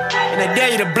game, and they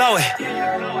dare you to blow it.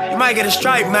 You might get a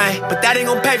strike, man, but that ain't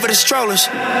gon' pay for the strollers.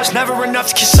 It's never enough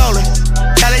to console her.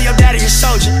 Tell her your daddy a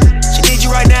soldier, she needs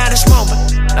you right now in this moment.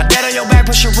 Now dead on your back,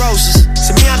 pushing roses.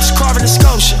 To me, I'm just carving a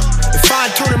sculpture and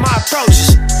fine-tuning my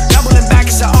approaches. Doubling back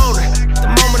as an owner. The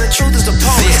moment of truth is the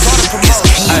poem.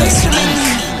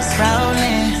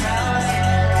 Rolling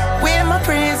with my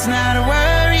friends, not a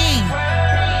worry.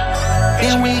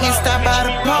 Then we get stopped by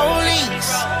the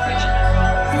police.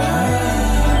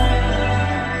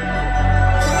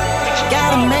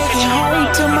 Gotta make it home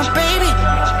to my baby,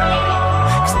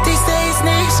 'cause these days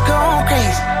niggas going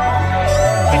crazy.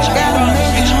 Gotta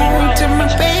make it home to my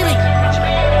baby,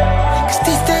 'cause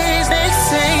these days niggas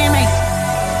say me.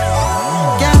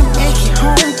 Gotta make it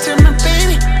home to my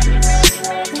baby.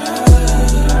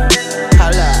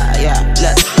 Holla, yeah,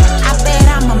 look. I bet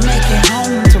I'ma make it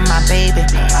home to my baby.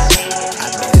 I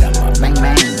bet I'ma bang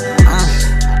bang,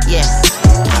 yeah.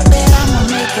 I bet I'ma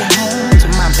make it home to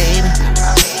my baby.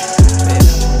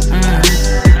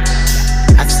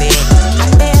 I said, I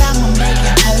bet I'ma make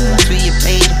it home to your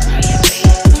baby.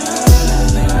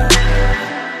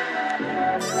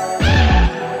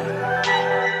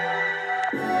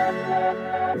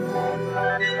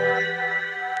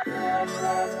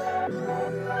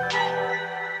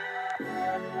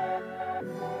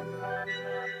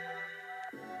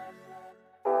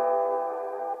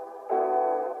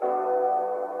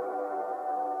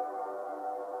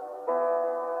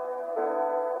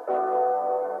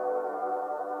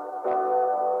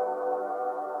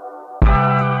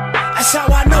 That's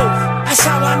how I know, that's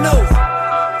how I know,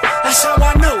 that's how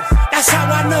I know, that's how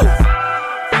I know,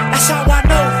 that's how I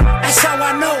know, that's how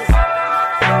I know,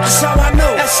 that's how I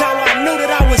know, that's how I knew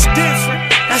that I was different.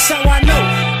 That's how I know,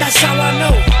 that's how I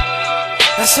know,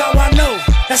 that's how I know,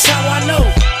 that's how I know,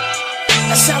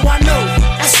 that's how I know,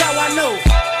 that's how I know,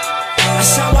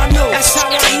 that's how I know, that's how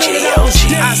I knew that I was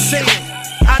different. I said it,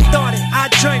 I thought it, I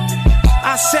dreamt it,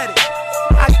 I said it,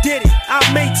 I did it, I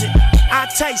made it, I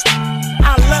taste it,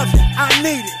 I love it, I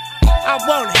need it, I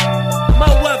want it,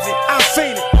 more of it, I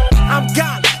feel it, I'm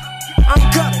golly, I'm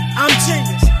gutted, I'm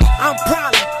genius, I'm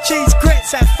probably cheese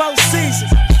grits at 4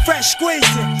 seasons, fresh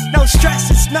squeezing, no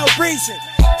stresses, no reason,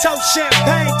 toast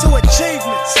champagne to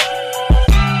achievements.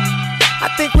 I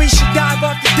think we should dive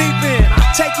off the deep end,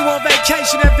 I'll take you on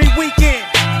vacation every weekend.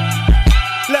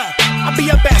 Look, I'll be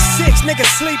up at 6,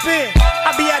 niggas sleep in,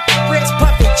 I'll be at the Ritz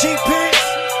puffin' G-Pins.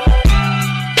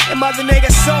 Them other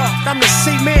niggas soft, I'm the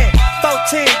C-man.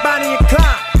 14, Bonnie and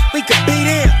Clyde, we could beat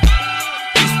in.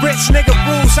 These rich nigga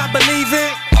rules I believe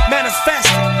in,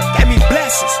 manifesting, gave me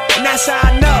blessings, and that's how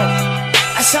I know.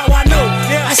 That's how I know,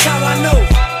 yeah, that's how I know.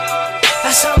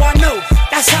 That's how I know,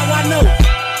 that's how I know.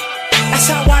 That's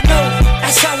how I know,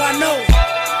 that's how I know.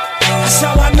 That's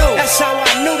how I know, that's how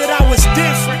I knew that I was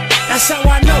different. That's how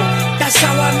I know, that's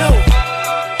how I know.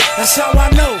 That's how I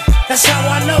know, that's how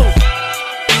I know.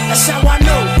 That's how I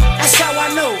know, that's how I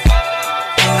know.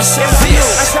 That's how I know,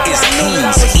 that's how I knew that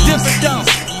I was different though.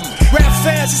 Rap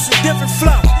fans, it's a different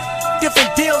flow.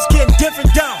 Different deals, getting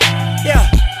different dough. Yeah,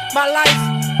 my life,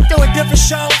 doing different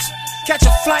shows. Catch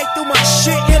a flight through my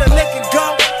shit, hit a lick and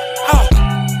go. Oh,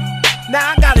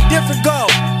 now I got a different goal,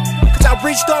 'cause I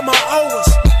reached all my overs.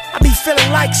 I be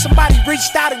feeling like somebody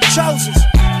reached out and chose us.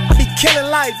 I be killing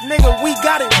life, nigga, we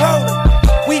got it rolling.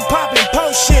 We poppin'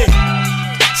 post shit.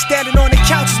 Standing on the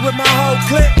couches with my whole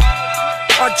clique.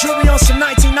 Our jewelry on some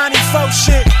 1994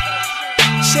 shit.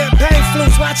 Champagne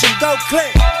flutes watching go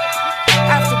click.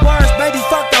 Afterwards, baby,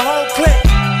 fuck the whole clique.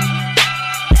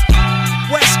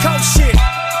 West Coast shit.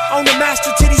 On the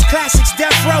master to these classics,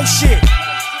 death row shit.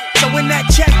 So when that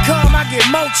check come, I get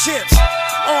more chips.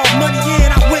 All money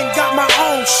in, I went and got my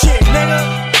own shit, nigga.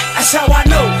 That's how I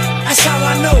know, that's how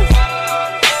I know.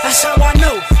 That's how I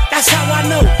know, that's how I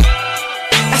know.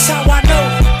 That's how I know,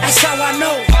 that's how I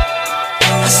know.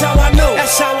 That's how I know,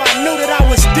 that's how I knew that I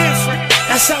was different.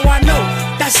 That's how I know,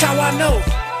 that's how I know.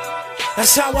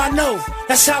 That's how I know,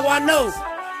 that's how I know.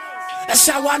 That's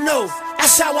how I know,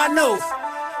 that's how I know.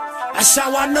 That's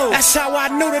how I know, that's how I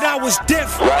knew that I was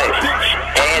different. Right,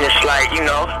 and it's like, you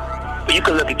know, you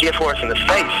can look a gift horse in the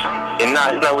face and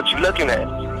not know what you're looking at.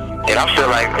 And I feel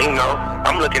like, you know,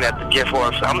 I'm looking at the gift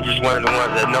horse, I'm just one of the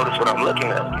ones that notice what I'm looking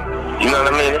at. You know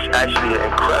what I mean? It's actually an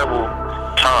incredible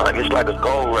time. It's like a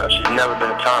gold rush. There's never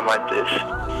been a time like this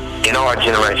in our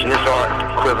generation. It's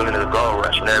our equivalent of the gold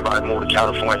rush when everybody moved to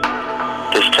California.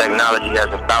 this technology has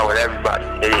empowered everybody.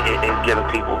 It's giving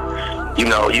people, you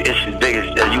know, it's as big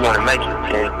as you want to make it,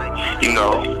 and you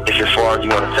know, it's as far as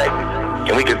you want to take it.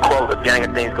 And we could quote a gang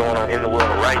of things going on in the world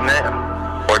right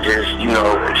now, or just, you know,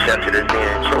 accept it as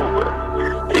being true.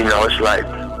 But you know, it's like,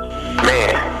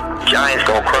 man, giants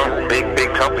gonna crumble, big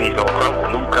companies gonna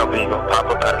crumble, new companies gonna pop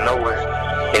up out of nowhere,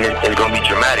 and it's gonna be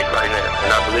dramatic right now,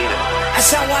 and I believe it.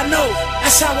 That's how I know.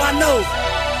 That's how I know.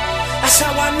 That's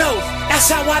how I know. That's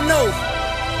how I know.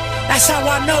 That's how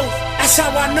I know. That's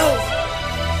how I know.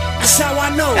 That's how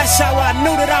I know. That's how I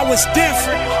knew that I was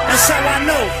different. That's how I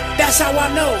know. That's how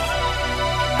I know.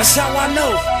 That's how I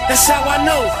know. That's how I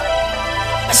know.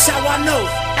 That's how I know.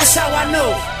 That's how I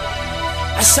know.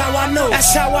 That's how I know.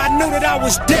 That's how I knew that I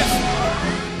was different.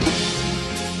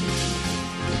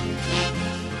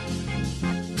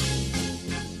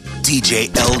 DJ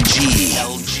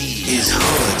LG is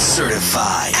hood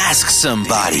certified. Ask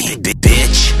somebody,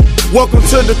 bitch. Welcome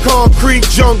to the concrete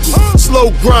jungle.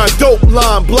 Slow grind, dope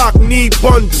line, block need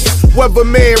bundles.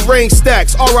 Weatherman rain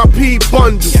stacks, RIP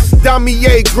bundles.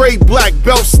 Damier gray black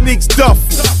belt sneaks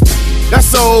duffel.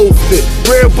 That's a old fit.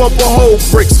 Rear bumper whole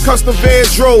bricks. Custom van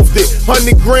drove it.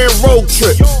 100-grand road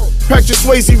trip. Patrick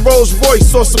Swayze Rolls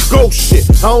Royce or some ghost shit.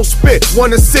 I don't spit. 1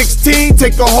 to 16,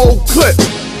 take a whole clip.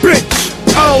 Bitch.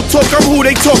 I don't talk, I'm who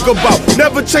they talk about.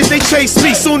 Never chase, they chase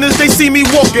me soon as they see me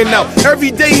walking out. Every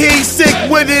day he's sick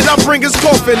with it, I bring his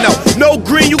coffin out. No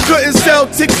green, you couldn't sell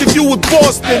ticks if you was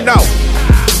Boston out.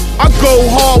 I go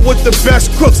hard with the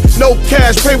best crooks. No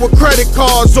cash, pay with credit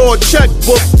cards or a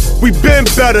checkbook. We been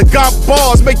better, got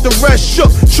bars, make the rest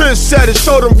shook. Trendsetters,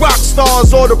 show them rock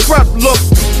stars or the prep look.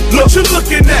 What you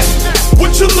looking at?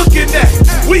 What you looking at?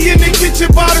 We in the kitchen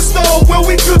by the stove where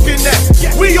we cooking at.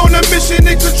 We on a mission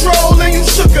in control and you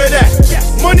shook of that.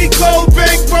 Money, clothes,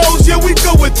 bank rolls, yeah we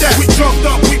go with that. We drunk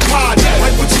up, we party.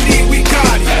 Like what you need, we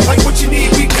got it. Like what you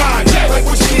need, we got it. Like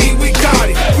what you need, we got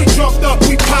it. We drunk up,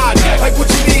 we party. Like what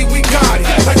you need, we got it.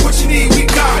 Like what you need, we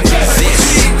got it. Like what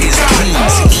you need, we got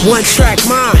it. One track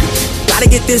mind, gotta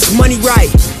get this money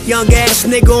right. Young ass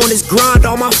nigga on this grind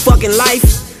all my fucking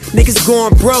life. Niggas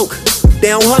going broke,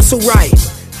 they don't hustle right.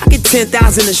 I get 10,000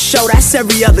 a show, that's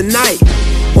every other night.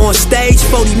 On stage,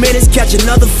 40 minutes, catch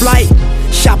another flight.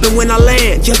 Shopping when I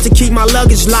land, just to keep my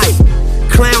luggage light.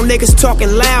 Clown niggas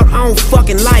talking loud, I don't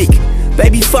fucking like.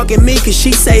 Baby fucking me, cause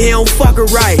she say he don't fuck her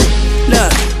right.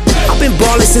 Look, I've been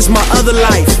ballin' since my other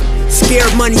life.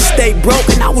 Scared money stayed broke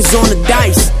and I was on the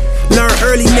dice. Learned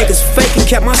early niggas fake and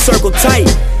kept my circle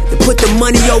tight. They put the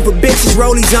money over bitches,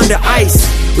 rollies under ice.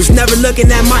 Was never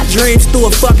looking at my dreams through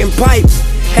a fucking pipe.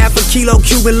 Half a kilo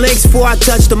Cuban links before I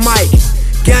touched the mic.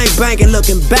 Gang banging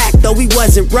looking back, though we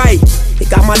wasn't right. It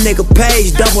got my nigga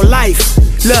Page, double life.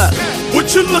 Look.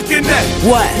 What you looking at?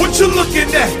 What? What you looking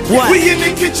at? What? We in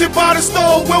the kitchen by the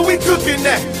stove where we cooking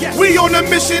at. We on a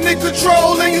mission in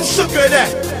control and you shook of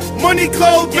that. Money,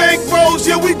 clothes, bank rolls,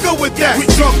 yeah we go with that. We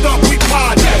drunk up, we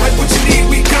party. Like what you need,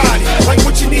 we got it. Like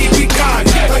what you need, we got it.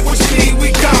 Like what you need,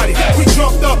 we got it. We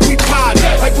drunk up, we party.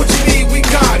 Like what you need, we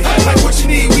got it. Like what you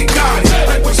need, we got it.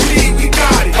 Like what you need, we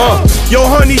got it. Yo,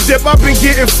 honey dip, I've been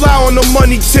getting fly on the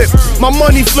money tip. My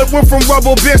money flip went from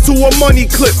rubber bands to a money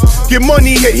clip. Get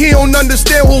money hit, he don't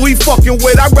understand who he fucking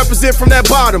with. I represent from that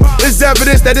bottom. It's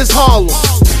evidence that it's Harlem.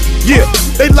 Yeah,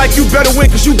 they like you better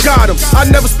win cause you got them. I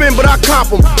never spin but I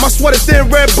cop them. My sweater thin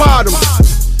red bottom.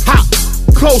 Hot,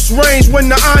 close range when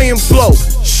the iron blow.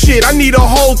 Shit, I need a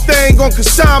whole thing on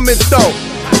consignment though.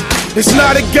 It's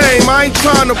not a game, I ain't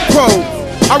trying to pro.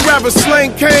 I'd rather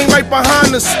sling cane right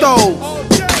behind the stove.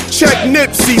 Check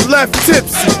Nipsey, left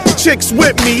tipsy. Chicks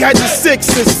with me, had the 6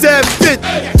 and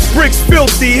 750. Bricks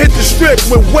filthy, hit the strip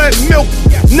with wet milk.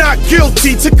 Not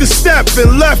guilty, took a step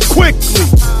and left quickly.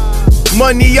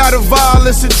 Money out of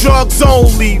violence and drugs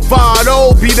only.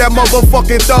 Vado, be that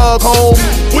motherfucking thug, home.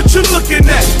 What you looking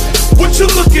at? What you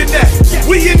looking at?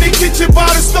 We in the kitchen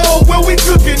by the stove where we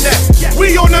cooking at.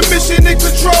 We on a mission in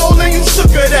control and you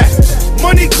shook of that.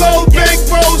 Money, clothes, bank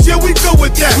rolls, yeah we go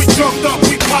with that. We drunk up,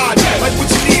 we party. Like what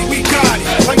you need, we got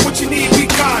it. Like what you need, we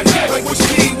got it. Like what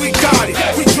you need, we got it.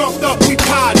 We drunk up, we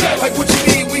party. Like what you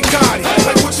need, we got it.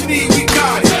 Like what you need, we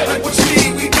got it. Like what you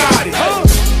need, we got it.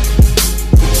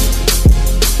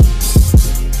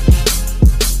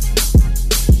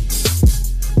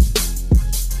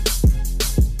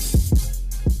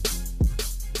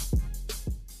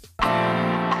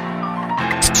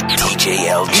 DJ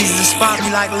LG. Used to spot me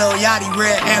like Lil Yachty,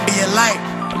 red ambient light.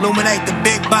 Illuminate the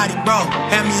big body, bro.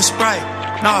 Hand me a Sprite.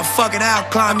 Nah, fuck it, out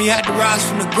climb me. Had to rise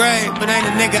from the grave, but ain't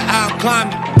a nigga out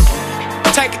climbing.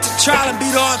 Take it to trial and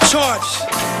beat all charges.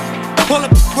 Pull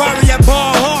up a Rari at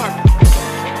ball hard.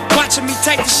 Watching me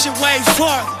take this shit way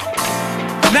farther.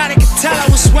 Now they can tell I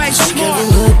was way too smart.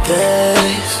 Good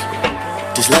days.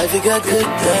 This life, it got good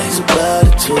things about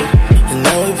it too. And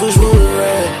now we push wood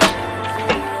right.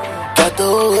 Got the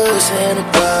whole hood saying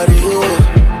about you.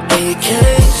 And you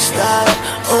can't stop.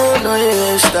 Oh no, you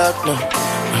ain't stop, no.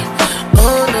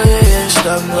 Oh no, you ain't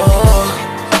stop, no.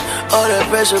 All that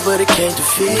pressure, but it can't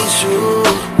defeat you.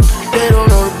 They don't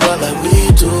know the part like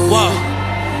we do. Whoa.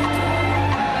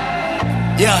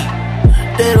 Yeah.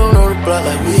 They don't know the block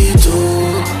like we do.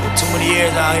 Too many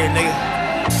years out here,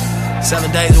 nigga. 7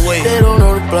 days a week. They don't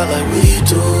know the block like we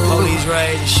do. Police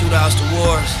raids, the shootouts, the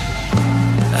wars,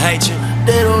 the hatred.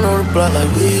 They don't know the block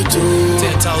like we do.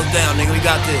 10 toes down, nigga, we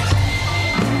got this.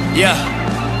 Yeah.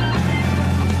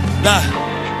 Nah.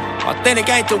 Authentic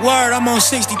ain't the word, I'm on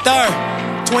 63rd.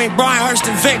 Between Bryanhurst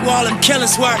and Vic, where all them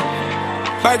killers work.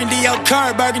 Burgundy, your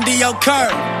curb, Burgundy, your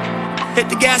curb. Hit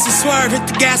the gas and swerve, hit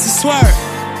the gas and swerve.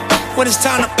 When it's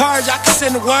time to purge, I can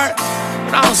send the word.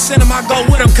 When I don't send them, I go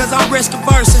with them, cause I'm risk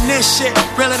averse. And this shit,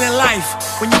 realer than life.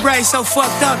 When you raised so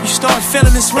fucked up, you start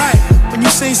feeling it's right. When you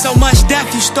seen so much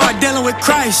death, you start dealing with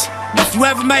Christ. If you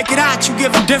ever make it out, you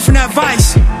give them different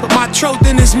advice. Put my truth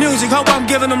in this music, hope I'm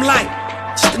giving them light.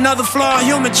 Just another flawed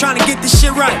human trying to get this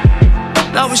shit right.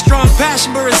 Love with strong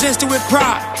passion, but resisted with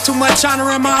pride. Too much honor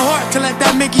in my heart to let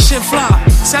that Mickey shit fly.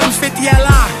 750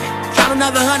 LI, count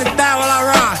another 100,000 while I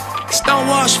ride.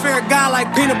 Stonewall spirit God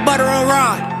like peanut butter on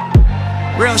rod.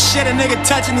 Real shit, a nigga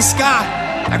touching the sky.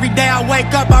 Every day I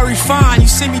wake up, I refine. You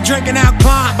see me drinking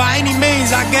Alpine. By any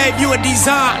means, I gave you a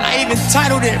design. I even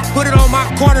titled it, put it on my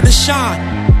corner to shine.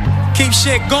 Keep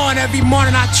shit going every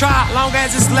morning I try. Long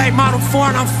as it's late model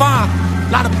foreign, I'm fine.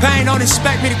 Lot of pain, don't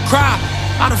expect me to cry.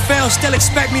 Lot of fail, still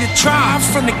expect me to try. I'm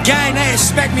from the gang, they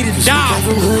expect me to die.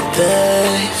 Good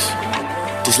days.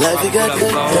 This life, it got good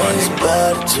things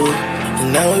about it too.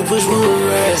 And now we push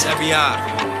wood right. It's every eye.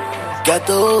 Got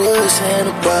the whole hood saying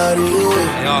about you.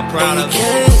 They all proud of you.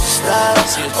 Can't stop.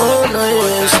 Oh no, you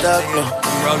ain't stop, no.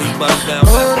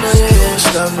 Oh no, you ain't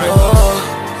stop, no.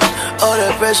 All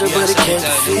that pressure, but it can't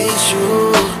defeat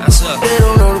you. They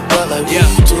don't know the block like we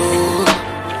do.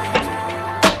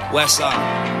 West side.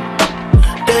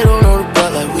 They don't know the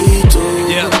block like we do.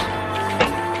 Yeah.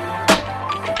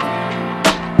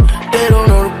 They don't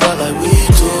know the block like we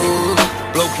do.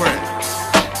 Blueprint.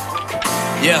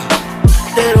 Yeah.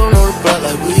 They don't know the block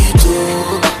like we do.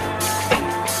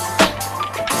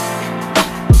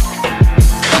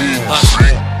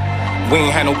 We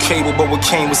ain't had no cable, but what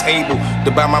came was able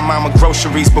to buy my mama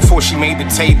groceries before she made the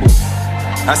table.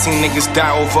 I seen niggas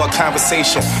die over a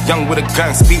conversation. Young with a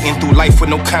gun, speeding through life with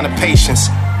no kind of patience.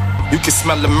 You can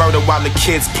smell the murder while the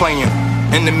kids playing.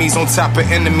 Enemies on top of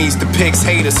enemies, the pigs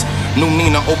haters. New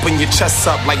Nina, open your chest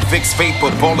up like Vicks Vapor.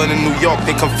 Ballin' in New York,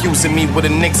 they confusing me with a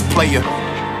Knicks player.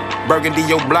 Burgundy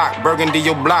your block, Burgundy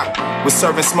your block. We're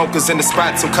serving smokers in the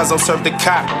spot, so cuz I'll serve the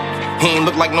cop. He ain't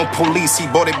look like no police, he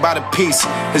bought it by the piece.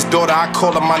 His daughter, I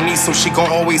call her my niece, so she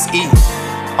gon' always eat.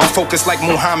 I'm focused like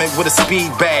Muhammad with a speed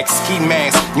bag, ski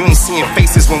mask. You ain't seeing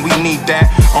faces when we need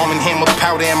that. Arm and Hammer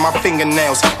powder in my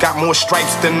fingernails. Got more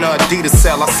stripes than Adidas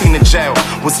cell. I seen the jail.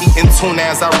 Was eating tuna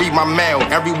as I read my mail.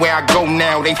 Everywhere I go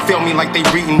now, they feel me like they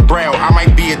reading Braille. I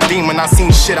might be a demon, I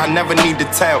seen shit I never need to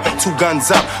tell. 2 guns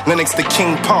up, Lennox the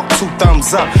King Park, 2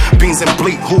 thumbs up. Beans and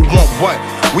bleak, who want what?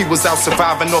 We was out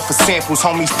surviving off of samples.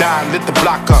 Homies died, lit the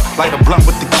block up, light a blunt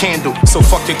with the candle. So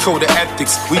fuck your code of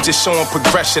ethics. We just showing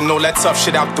progression. All that tough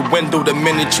shit out the window the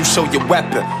minute you show your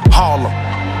weapon. Harlem.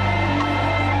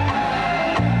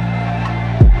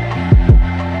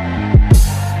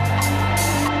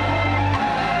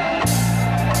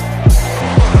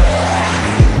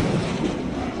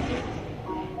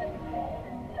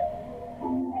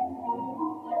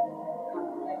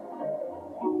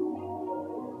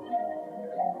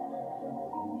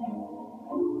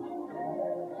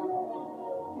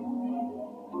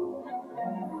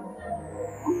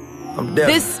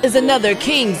 This is another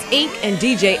Kings Inc. and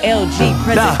DJ LG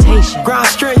presentation. Grind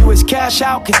strenuous, cash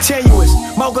out continuous.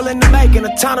 Mogul in the making,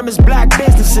 autonomous black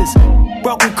businesses.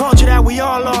 Broken culture that we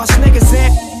all lost niggas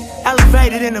in.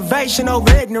 Elevated innovation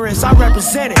over ignorance, I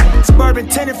represent it. Suburban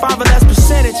tenant, 5 or less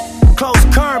percentage. Close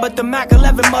current, but the Mac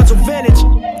 11 muzzle vintage.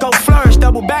 Go flourish,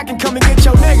 double back and come and get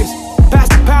your niggas. Pass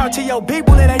the power to your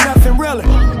people, it ain't nothing realer.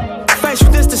 Faced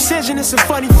with this decision, it's a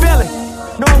funny feeling.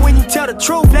 Knowing when you tell the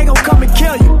truth, they gon' come and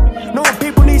kill you. Knowing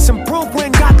people need some proof, we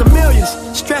ain't got the millions.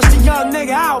 Stressed a young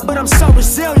nigga out, but I'm so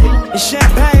resilient. In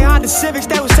Champagne, Honda Civics,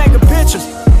 they was taking pictures.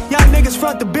 Young niggas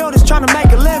front the buildings trying to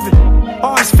make a living.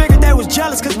 Always figured they was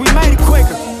jealous cause we made it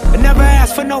quicker. And never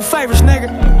asked for no favors, nigga.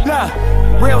 Look,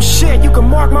 Yeah, real shit, you can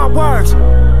mark my words.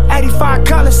 85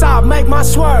 colors, I'll make my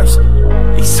swerves.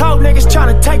 These hoe niggas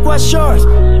tryna take what's yours.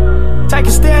 Take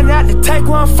a stand out to take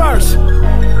one first.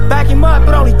 Back him up,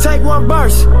 but only take one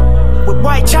burst. With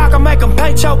white chalk, I make him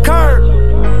paint your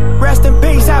curb. Rest in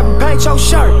peace, have him paint your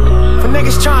shirt. For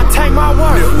niggas tryna take my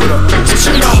word.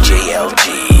 DJ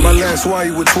LG. My last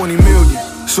wire with 20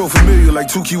 million. So familiar like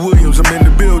Tukey Williams, I'm in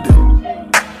the building.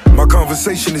 My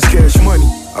conversation is cash money.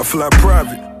 I fly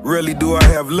private, rarely do I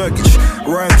have luggage.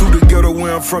 Riding through the ghetto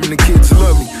where I'm from, the kids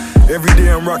love me. Every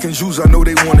day I'm rocking shoes, I know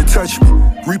they wanna touch me.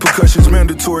 Repercussions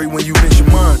mandatory when you mention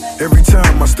mine. Every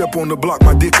time I step on the block,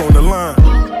 my dick on the line.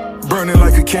 Burning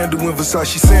like a candle in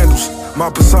Versace sandals. My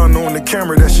persona on the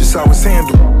camera, that's just how it's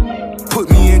handled. Put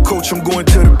me in, coach, I'm going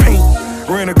to the paint.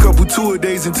 Ran a couple tour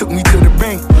days and took me to the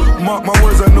bank. Mark my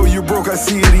words, I know you're broke, I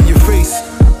see it in your face.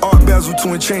 Art Basel to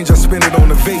and change, I spend it on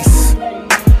the vase.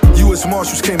 U.S.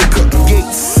 Marshals came and cut the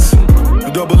gates.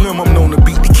 Double M, I'm known to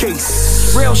beat the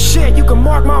case. Real shit, you can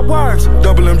mark my words.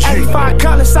 Double MG. 85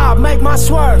 colors, I'll make my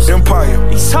swerves. Empire.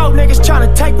 These hoe niggas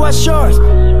tryna take what's yours.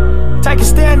 Take a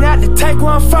stand out to take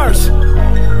one first.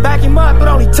 Back him up, but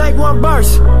only take one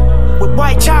burst. With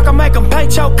white chalk, I make him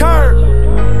paint your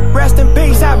curb. Rest in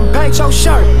peace, have him paint your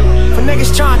shirt. For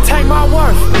niggas tryna take my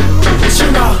worth. But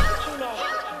you know.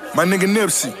 My nigga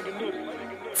Nipsey.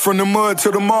 From the mud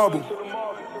to the marble.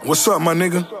 What's up, my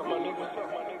nigga?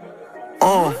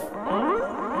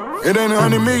 It ain't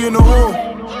 100 million no more.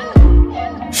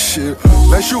 Shit,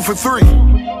 let's shoot for 3.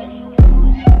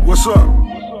 What's up?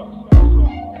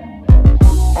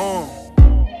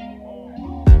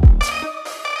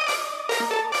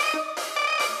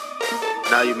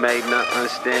 Now you may not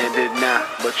understand it now,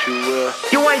 but you will.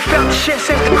 You ain't felt the shit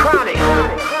since the Chronic.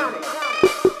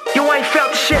 You ain't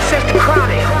felt the shit since the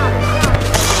Chronic.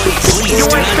 You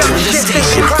ain't felt the shit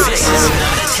since the Chronic.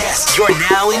 You're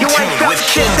now in tune with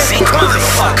King's Inc.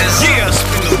 motherfuckers. Yeah.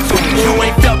 You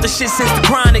ain't felt the shit since the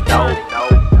Chronic.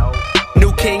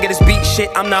 New king of this beat shit,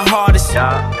 I'm the hardest.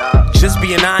 Just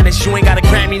being honest, you ain't got a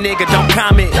Grammy, nigga, don't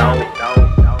comment.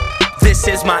 This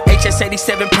is my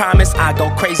HS87 promise. I go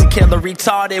crazy, killer,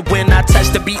 retarded when I touch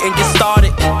the beat and get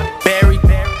started. Barry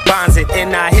bonds it,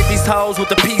 and I hit these hoes with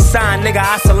the peace sign. Nigga,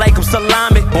 assalamualaikum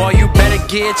salami. Boy, you better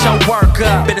get your work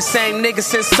up. Been the same nigga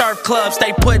since surf clubs.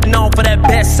 Stay putting on for that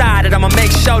best side, and I'ma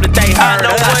make sure that they heard.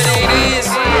 I know what it is.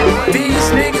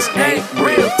 These niggas ain't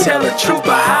real. Tell the truth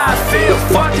about how I feel.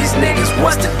 Fuck these niggas,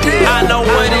 what's the deal? I know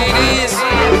what it is.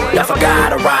 Y'all forgot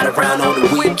to ride around on the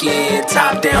weekend,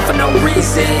 top down for no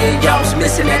reason. Y'all was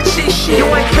missing that G shit. You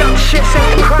ain't felt the shit since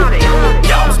the Chronic.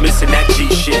 Y'all was missing that G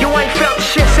shit. You ain't felt the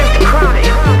shit since the Chronic.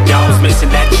 Y'all was missing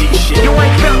that G shit. You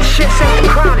ain't felt the shit since the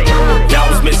Chronic. Y'all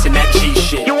was missing that G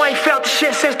shit. You ain't felt the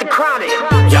shit since the Chronic.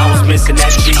 Y'all was missing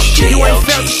that G shit. You ain't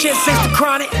felt the shit since the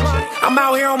Chronic. I'm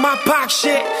out here on my Pac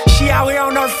shit. She out here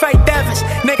on her fake Evans.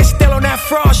 Niggas still on that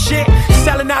fraud shit.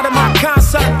 Selling out of my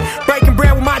concert. Breaking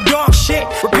bread with my dog shit.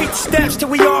 Repeat the steps till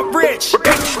we all rich.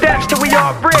 Repeat the steps till we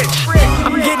all rich.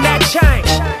 I'm getting that change.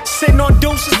 Sitting on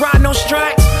deuces, riding on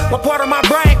strikes. One part of my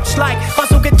brain was like,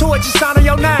 hustle, get to it, just honor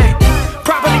your name.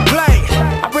 Properly played.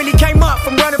 I really came up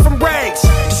from running from breaks.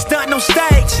 Just stunting on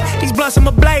stage. These blunts I'm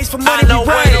ablaze for money. I know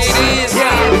what it is.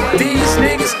 Yeah. These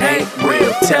niggas ain't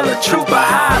real. Tell the truth about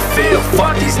how I feel.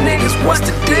 Fuck these niggas, what's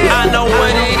the deal? I know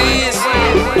what it is.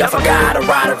 Y'all forgot to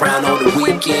ride around on the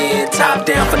weekend, top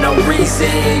down for no reason.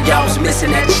 Y'all was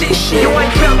missing that G shit. You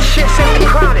ain't felt the shit since the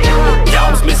Chronic. Y'all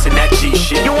was missing that G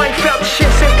shit. You ain't felt the shit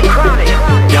since the Chronic.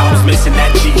 Y'all was missing that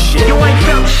G shit. You ain't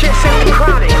felt the shit since the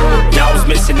Chronic. Y'all was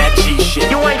missing that G shit.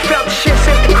 You ain't felt the shit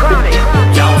since the Chronic.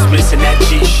 Y'all was missing that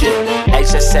G shit.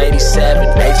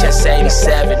 HS87,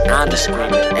 HS87, I'm the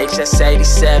screaming.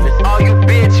 HS87, all you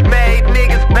bitch made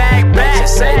niggas back.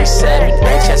 HS87,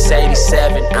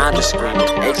 HS87, I'm the screaming.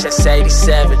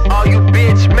 HS87, all you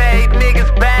bitch made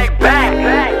niggas back.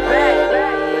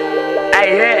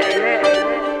 Hey,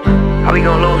 yeah. How we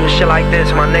gonna lose with shit like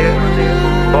this, my nigga?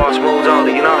 Boss moves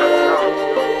only, you know?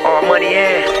 All money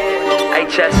in.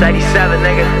 HS87,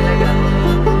 nigga.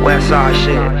 Westside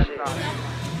shit.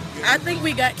 I think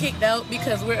we got kicked out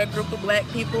because we're a group of black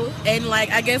people, and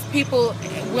like I guess people,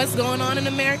 what's going on in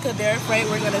America, they're afraid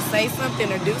we're gonna say something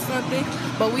or do something,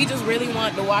 but we just really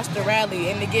want to watch the rally,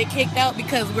 and to get kicked out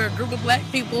because we're a group of black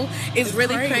people is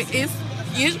really crazy.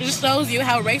 It just shows you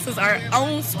how racist our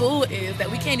own school is, that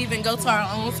we can't even go to our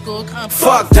own school conference.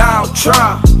 Fuck Donald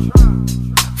Trump.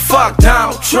 Fuck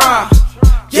Donald Trump.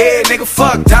 Yeah, nigga,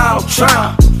 fuck Donald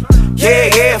Trump.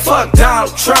 Yeah, fuck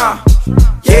Donald Trump.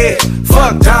 Yeah,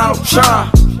 fuck Donald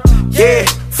Trump. Yeah,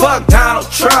 fuck Donald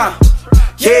Trump.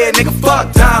 Yeah, nigga,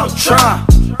 fuck Donald Trump.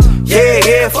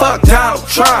 Yeah, fuck Donald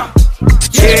Trump.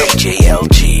 Yeah,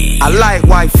 JLG. I like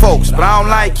white folks, but I don't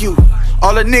like you.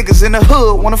 All the niggas in the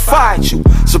hood wanna fight you.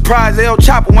 Surprise El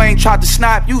Chapo ain't tried to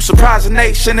snipe you. Surprise the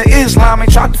Nation of Islam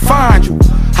ain't tried to find you.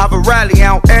 Have a rally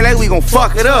out LA, we gon'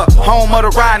 fuck it up. Home of the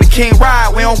ride and King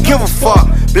Ride, we don't give a fuck.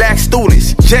 Black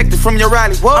students ejected from your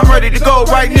rally. What? I'm ready to go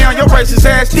right now, your racist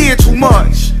ass did too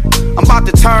much. I'm about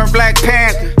to turn Black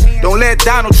Panther. Don't let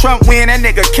Donald Trump win, that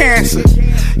nigga cancer.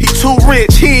 He too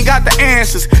rich, he ain't got the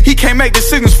answers. He can't make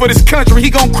decisions for this country, he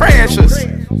gon' crash us.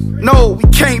 No, we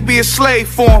can't be a slave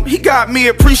for him. He got me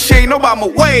appreciating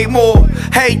Obama way more.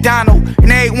 Hey Donald,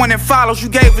 and everyone that follows, you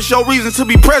gave us your reason to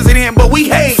be president, but we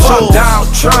hate you. Fuck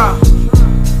Donald Trump.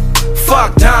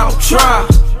 Fuck Donald Trump.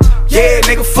 Yeah,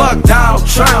 nigga, fuck Donald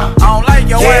Trump. I don't like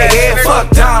your ass. Yeah, fuck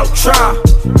Donald Trump.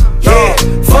 Yeah,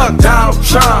 fuck Donald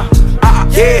Trump.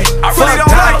 Yeah, fuck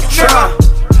Donald Trump.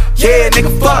 Yeah,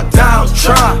 nigga, fuck Donald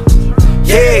Trump.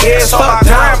 Yeah, fuck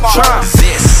Donald Trump.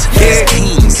 This is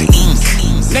Kings Inc.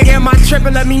 Nigga, am I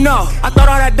tripping? Let me know. I thought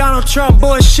all that Donald Trump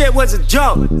bullshit was a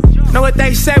joke. Know what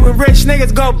they say when rich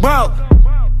niggas go broke?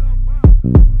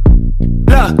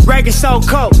 Look, Reagan so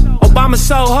cold, Obama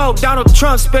so hope. Donald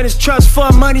Trump spent his trust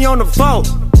fund money on the vote.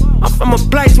 I'm from a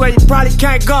place where you probably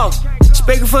can't go.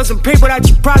 Speaking for some people that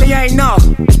you probably ain't know.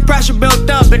 There's pressure built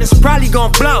up and it's probably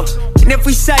gon' blow. And if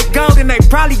we say go, then they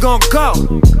probably gon' go.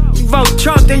 You vote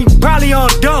Trump, then you probably on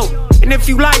dope. And if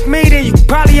you like me, then you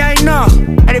probably ain't know.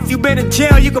 And if you been in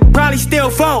jail, you could probably still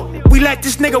vote. If we let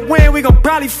this nigga win, we gon'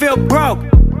 probably feel broke.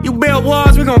 You build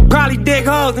walls, we gon' probably dig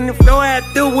holes. And if your ass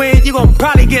do win, you gon'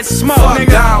 probably get smoked, fuck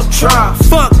nigga. Donald Trump.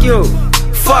 Fuck you.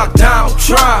 Fuck Donald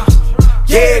Trump.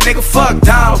 Yeah, nigga, fuck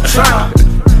Donald Trump.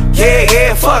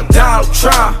 Yeah, fuck Donald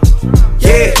Trump.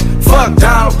 Yeah, fuck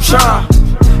Donald Trump.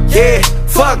 Yeah,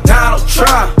 fuck Donald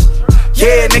Trump.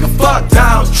 Yeah, nigga, fuck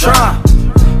Donald Trump.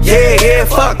 Yeah,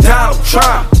 fuck Donald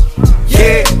Trump.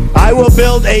 Yeah. I will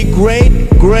build a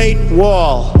great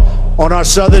wall on our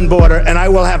southern border, and I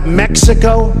will have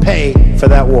Mexico pay for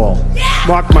that wall. Yeah.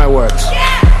 Mark my words.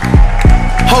 Yeah.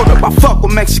 Hold up, I fuck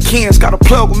with Mexicans. Got a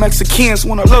plug with Mexicans.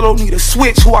 When a little need a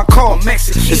switch, who I call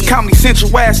Mexican. This Comedy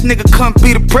Central ass nigga couldn't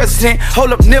be the president.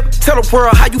 Hold up, Nip, tell the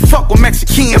world how you fuck with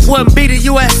Mexicans. It wouldn't be the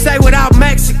USA without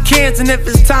Mexicans. And if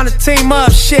it's time to team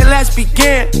up, shit, let's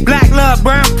begin. Black love,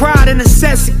 brown pride, and the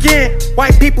sets again.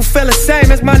 White people feel the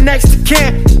same as my next of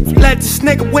kin. Let this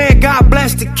nigga win, God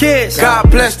bless the kids.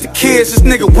 God bless the kids, this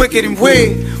nigga wicked and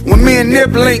weird. When me and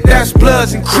Nip link, that's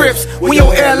Bloods and Crips. When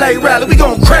your LA rally, we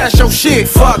gon' crash your shit.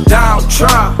 Fuck Donald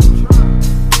Trump.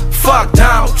 Fuck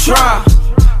Donald Trump.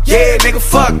 Yeah, nigga,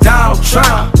 fuck Donald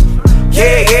Trump.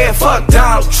 Yeah, fuck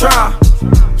Donald Trump.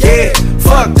 Yeah,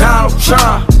 fuck Donald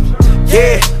Trump.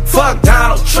 Yeah, fuck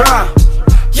Donald Trump.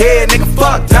 Yeah, nigga,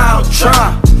 fuck Donald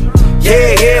Trump.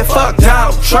 Yeah, fuck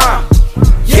Donald Trump.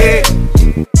 Yeah.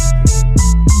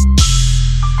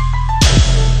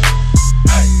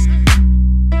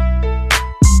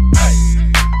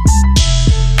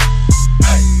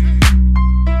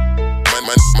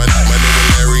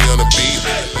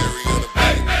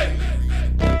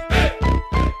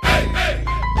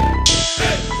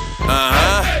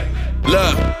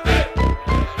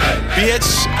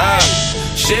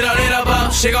 Shit on it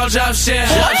up, she gon' drop shit.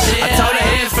 I told her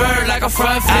head first like a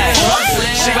front flip.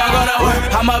 She gon' go to work,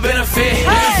 I'ma benefit.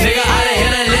 Nigga, I done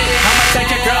hit a lick. I'ma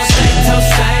take your girl state to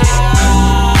state.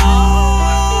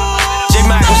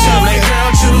 G-Mac, what's up, nigga?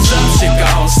 Girl, choose up, she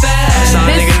gon' stay.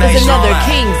 This is another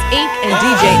Kings Inc. and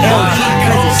DJ LG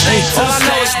presentation. All I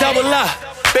know is double up.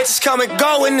 Bitches come and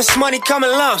go and this money come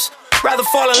in lumps. Rather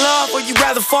fall in love or you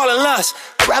rather fall in lust?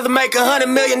 I'd rather make $100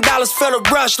 million for the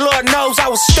rush. Lord knows I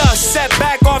was stuck, set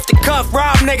back off the cuff.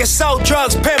 Rob niggas, sold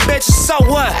drugs, pimp bitches, so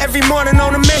what? Every morning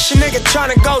on a mission, nigga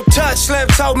tryna go touch. Slim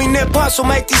told me Nip Hustle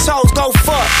make these hoes go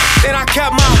fuck. Then I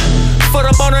kept my foot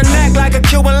up on her neck like a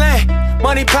Cuban link.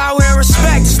 Money, power, and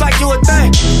respect, just like you a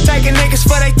thing. Taking niggas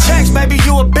for they checks, baby,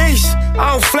 you a beast.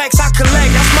 I don't flex, I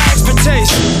collect, that's my expertise.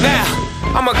 Now,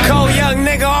 I'm a cold young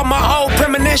nigga, all my old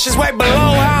premonitions way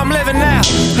below how I'm living now.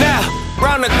 Now,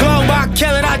 round the globe, I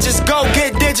kill it, I just go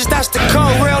get digits, that's the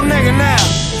code, real nigga now.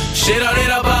 Shit on it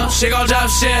up, she gon' drop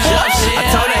shit. I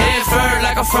told her head first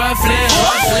like a front flip.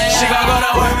 She gon' go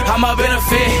to work, I'ma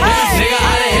benefit. Nigga,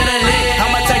 I done hit a lick.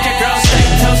 I'ma take your girl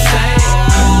state to state.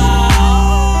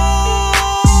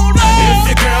 If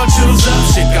your girl choose up,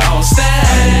 she gon'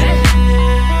 stay.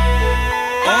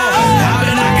 I've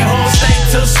been knocking whole state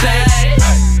to state.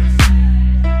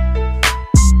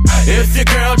 If your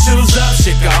girl choose up,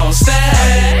 she gon'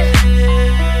 stay.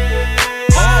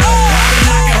 I've been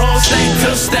knocking whole state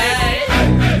to state.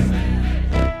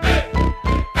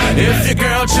 If your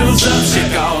girl choose up, she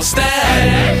gon'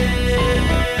 stay.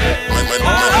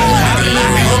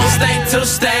 From state to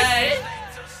state.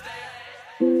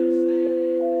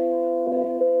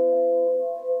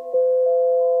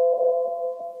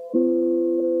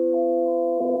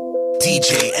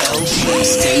 DJ LG,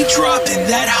 stay dropping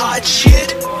that hot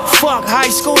shit. Fuck high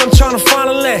school, I'm tryna find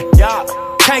a lick. Yeah.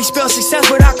 Can't spell success,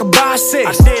 but I could buy 6.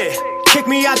 I did. Kicked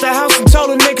me out the house and told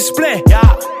a nigga split.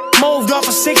 Yeah. Moved off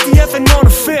of 60th and on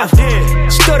the 5th. I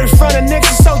did. Stood in front of Knicks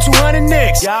and sold 200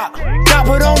 Knicks. Yeah. Got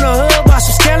put on the hood by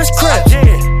some scandalous crips. I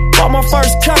did. Bought my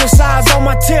first color size on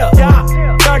my tip. Yeah.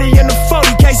 30 in the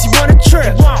 40 case you want a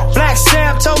trip. Black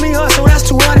Sam told me hustle, that's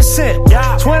 200 cents. Yeah.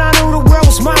 That's when I knew the world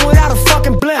was mine without a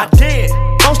fucking blimp. I did.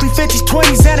 Mostly 50s,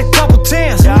 20s, and a couple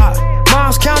 10s. Yeah.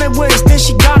 Mom's counted with us, then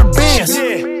she got a Benz.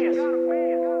 Yeah.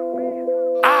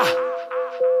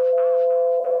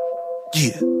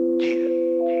 Yeah.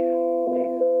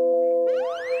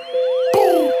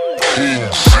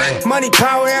 Money,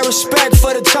 power, and respect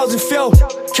for the chosen few.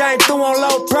 Came through on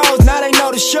low pros, now they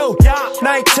know the shoe.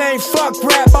 19, fuck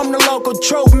rap, I'm the local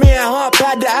truth. Me and Hump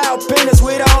had the Alpinas,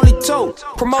 we the only 2.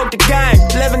 Promote the game,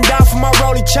 living down for my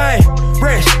rollie chain.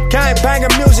 Rich, gang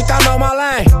banging music, I know my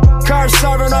lane. Car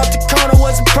serving off the corner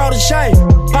was a protege.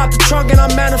 Pop the trunk and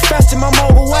I'm manifesting my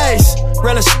mobile ways.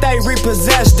 Real estate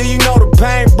repossessed, do you know the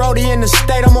pain? Brody in the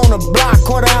state, I'm on the block,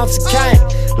 quarter ounce of cane.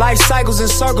 Life cycles and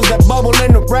circles that bubble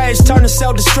in the rage. Turn to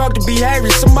self-destructive behavior,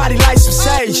 somebody light some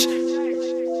sage.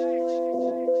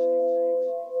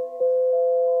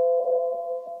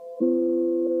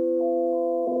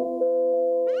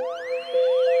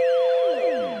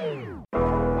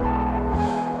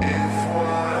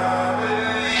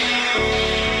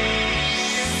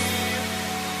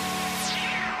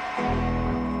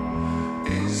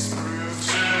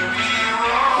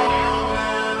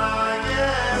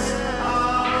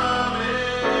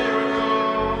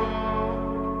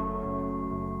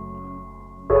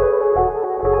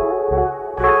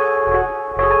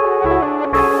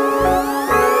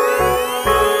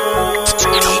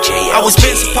 I was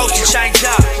been supposed to change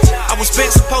up. I was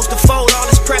been supposed to fold all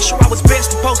this pressure. I was been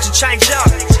supposed to change up.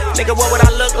 Nigga, what would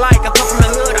I look like? I come from the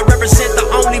hood, I represent the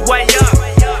only way up.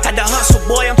 Had to hustle,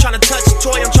 boy, I'm tryna touch the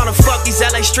toy. I'm tryna fuck these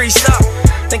LA streets up.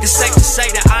 Think it's safe to say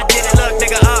that I did it. Look,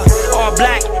 nigga, all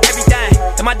black, everything.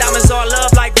 And my diamonds all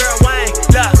love like Girl Wayne.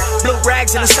 Look, blue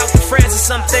rags in the south of France. And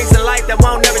some things in life that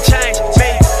won't never change. Me,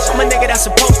 I'm a nigga that's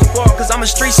supposed to walk, cause I'm a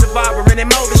street survivor and they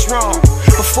motives wrong.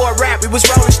 Before rap, we was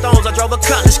Rolling Stones. I drove a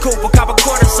Cutlass coupe, a copper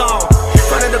cortisone.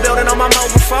 Front of the building on my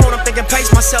mobile phone. I'm thinking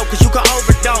pace myself, cause you can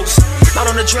overdose. Not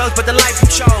on the drugs, but the life you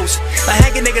chose. Like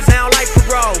hanging niggas, they don't like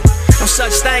parole. No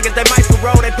such thing as they might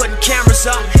parole. They putting cameras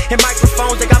up and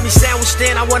microphones. They got me sandwiched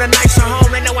in. I want a nicer home.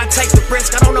 They know I take the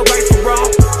risk. I don't know right from wrong.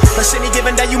 Plus any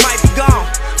given day you might be gone.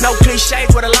 No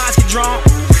cliches where the lines get drawn.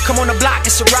 Come on the block,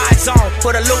 it's a ride zone.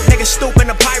 For the loot, niggas stoop in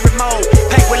the pirate mode.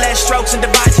 Paint with less strokes and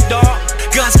divide your dog.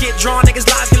 Guns get drawn, niggas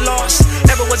lives get lost.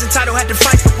 Never was entitled, had to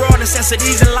fight for raw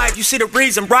necessities in life. You see the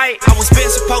reason, right? I was been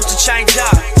supposed to change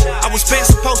up. I was been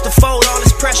supposed to fold all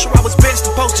this pressure. I was been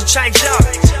supposed to change up.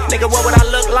 Nigga, what would I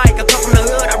look like? I come from the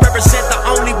hood, I represent the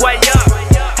only way up.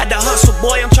 Had to hustle,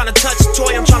 boy, I'm tryna touch the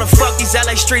toy. I'm tryna fuck these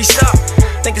LA streets up.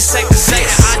 Think it's safe to say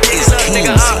that I did it. Look,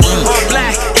 nigga, all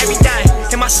black, everything.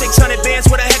 In my 600 bands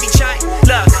with a heavy chain.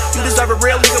 Look, you deserve a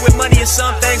real nigga with money and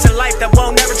some things in life that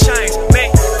won't never change.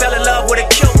 Me, fell in love with a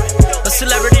Cuban. A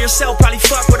celebrity herself, probably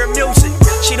fuck with her music.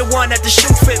 She the one that the shoe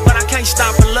fit, but I can't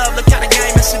stop her love. Look how the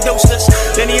game has seduced us.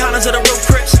 Benny Hanna's of the real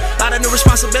Crips. Lot of new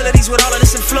responsibilities with all of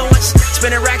this influence.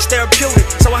 Spinning racks therapeutic,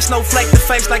 so I snowflake the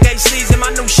face like ACs in my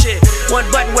new shit. One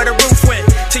button where the roof went.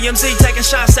 TMZ taking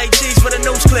shots, say cheese for the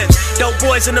news clips. Dope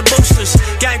boys and the boosters,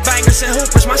 gang bangers and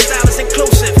hoopers. My style is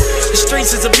inclusive. The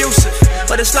streets is abusive,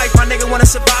 but it's like my nigga wanna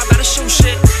survive, gotta shoot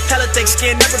shit. Hella thick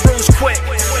skin, never bruise quick.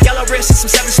 Yellow wrist and some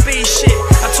 7-speed shit.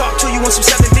 I talk to you on some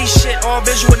 7D shit. All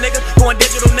visual nigga, going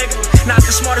digital nigga. Not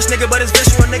the smartest nigga, but it's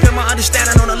visual nigga. My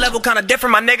understanding on a level kinda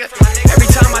different, my nigga. Every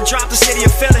time I drop the city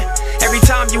of feeling. Every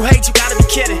time you hate, you gotta be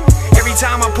kidding. Every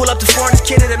time I pull up the foreigners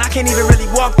kidded, and I can't even really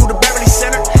walk through the Beverly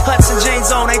Center. Hudson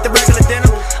jeans on, ain't the regular denim.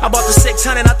 I bought the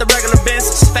 600, not the regular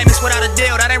Benzes. Famous without a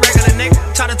deal, that ain't regular nigga.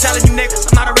 Tired of telling you niggas,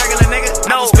 I'm not a regular nigga.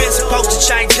 No, I was been supposed to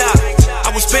change up. I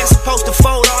was been supposed to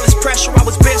fold all this pressure. I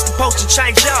was been supposed to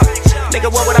change up. Nigga,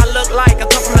 what would I look like? I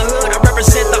come from the hood, I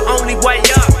represent the only way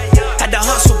up. Had to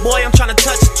hustle, boy, I'm tryna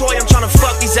touch the toy. I'm tryna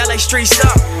fuck these LA streets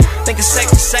up. Think it's safe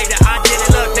to say that I did it.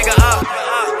 Look, nigga,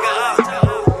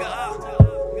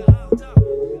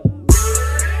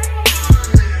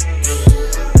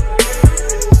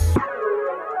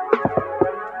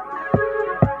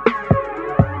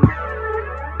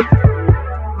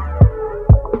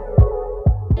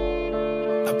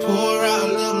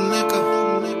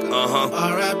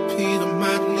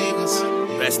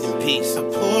 peace.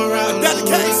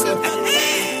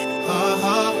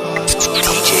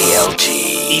 DJ LG.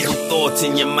 Evil thoughts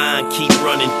in your mind keep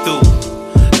running through.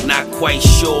 Not quite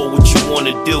sure what you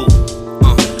wanna do.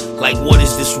 Like what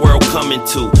is this world coming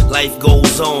to? Life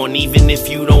goes on even if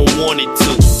you don't want it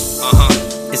to.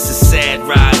 It's a sad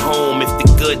ride home. If the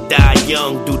good die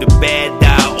young, do the bad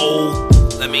die old?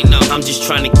 Let me know. I'm just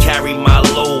trying to carry my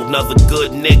load. Another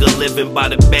good nigga living by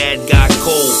the bad guy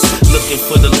code. Looking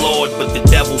for the Lord, but the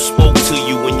devil spoke to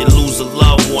you. When you lose a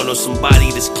loved one or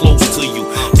somebody that's close to you,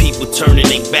 people turning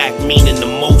their back, meaning the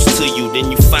most to you.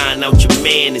 Then you find out your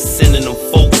man is sending them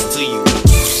folks to you.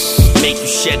 Make you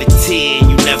shed a tear and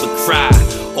you never cry.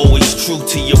 Always true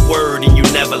to your word and you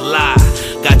never lie.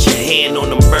 Got your hand on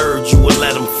them birds, you will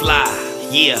let them fly.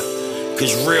 Yeah,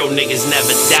 cause real niggas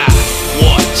never die.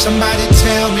 What? Somebody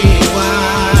tell me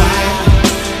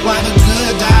why the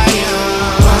good die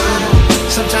young.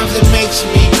 Sometimes it makes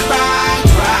me cry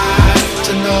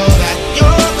to know that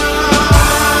you're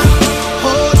gone.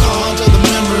 Hold on to the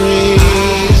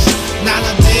memories. Not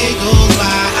a day goes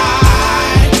by.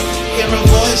 Hear a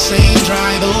voice saying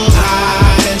dry those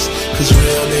eyes. Cause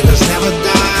real niggas never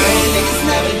die. Real niggas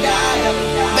never die.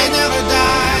 They never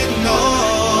die, no.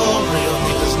 Real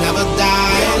niggas never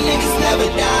die. Real niggas never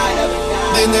die.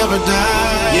 They never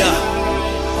die. Yeah.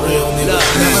 Real niggas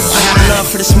never die. I had a love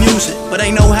for this music, but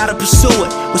ain't know how to pursue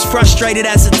it. Was frustrated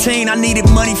as a teen, I needed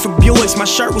money for Buicks. My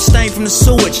shirt was stained from the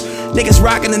sewage. Niggas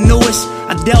rocking the newest.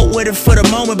 I dealt with it for the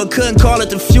moment, but couldn't call it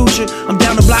the future. I'm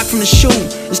down the block from the shooting.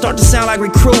 It start to sound like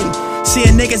recruiting.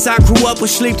 Seeing niggas I grew up with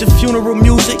sleep to funeral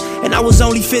music, and I was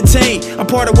only 15. I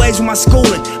parted ways with my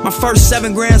schooling. My first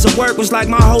 7 grams of work was like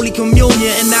my holy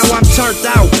communion, and now I'm turned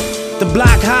out. The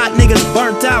block hot niggas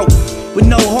burnt out. With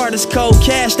no heart, it's cold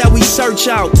cash that we search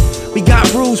out. We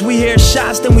got rules, we hear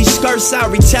shots, then we skirts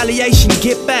out. Retaliation,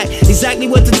 get back, exactly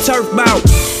what the turf bout.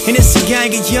 And it's a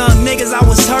gang of young niggas I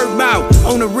was hurt about.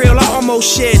 On the real, I almost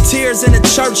shed tears in the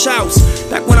church house.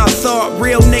 Back when I thought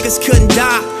real niggas couldn't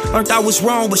die. Learned I was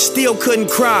wrong, but still couldn't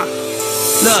cry.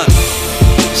 Look.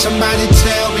 Somebody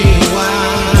tell me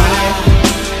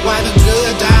why the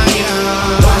good die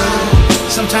young.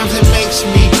 Sometimes it makes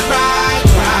me cry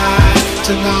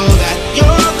to know that you're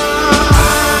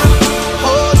gone.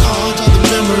 Hold on to the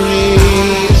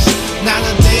memories. Not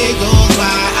a day goes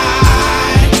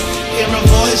by. Hear a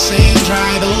voice saying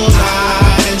dry those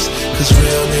eyes. Cause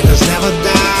real niggas never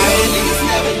die. Real niggas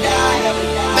never die.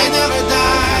 They never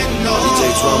die, no.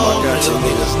 Real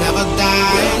niggas never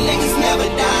die. Real niggas never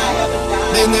die.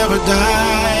 They never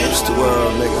die. It's the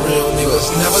world, nigga. Real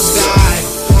niggas never die.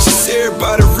 Since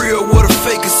everybody real, what a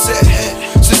fake is at.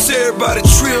 Since everybody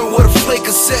trill, what a flake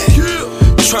is at.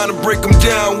 Trying to break them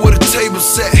down, what a table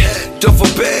set. Duffel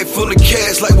bag full of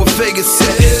cash like what Vegas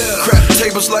said. Crap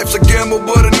tables, life's a gamble,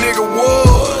 but a nigga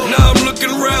won. Now I'm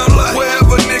looking around like,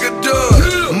 whatever nigga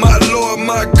done. My Lord,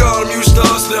 my God, I'm used to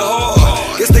hustling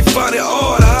hard. Guess they find it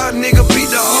hard, how a nigga beat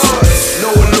the heart.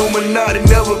 No Illuminati,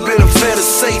 never been a fan of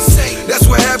Satan. That's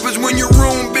what happens when you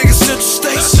ruin big Central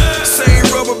States. Same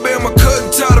rubber band my cousin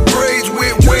tied the braids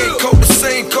with. Wayne coat the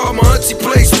same car my auntie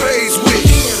plays spades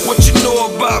with. What you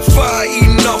know about fire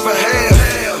eating off a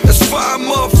half? That's 5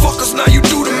 motherfuckers, now you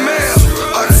do the math.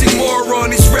 Oxymoron,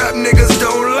 these rap niggas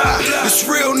don't lie. This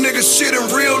real nigga shit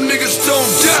and real niggas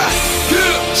don't die.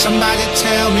 Somebody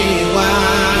tell me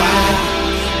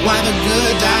why the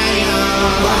good die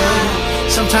young.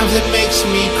 Sometimes it makes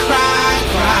me cry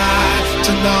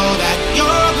to know that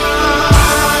you're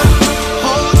gone.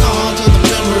 Hold on to the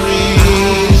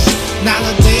memories. Not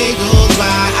a day goes by.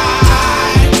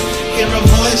 Hear a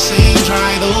voice saying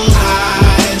dry those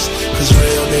eyes. Cause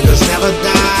real niggas never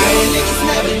die. Real niggas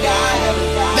never die.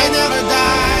 They never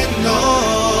die, no.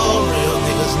 Real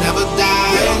niggas never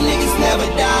die. Real niggas never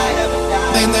die.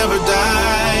 They never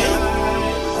die.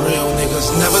 Real niggas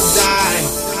never die.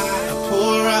 I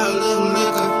pour out a little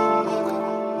liquor.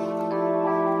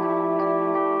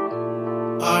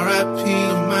 R.I.P.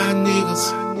 to my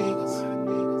niggas.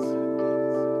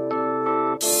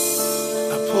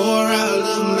 I pour out a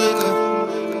little liquor.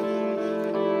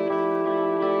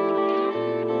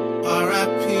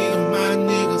 R.I.P. to my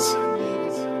niggas.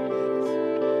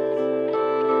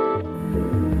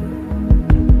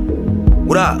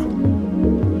 What up?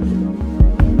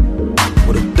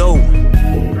 What a dope.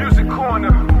 Music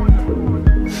Corner.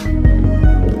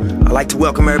 I'd like to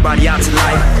welcome everybody out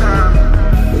tonight.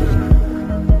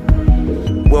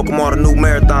 Welcome all the new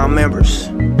Marathon members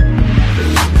to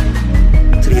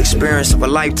the experience of a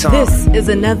lifetime. This is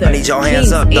another I need y'all hands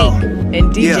Kings up though. Inc.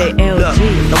 and DJ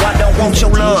LG. Look, no, I don't want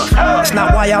your love. That's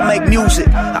not why I make music.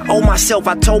 I owe my myself.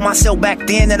 I told myself back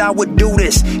then that I would do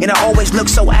this, and I always looked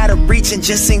so out of reach and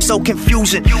just seemed so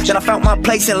confusing. That I found my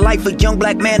place in life, a young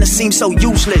black man that seems so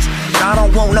useless. But I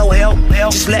don't want no help,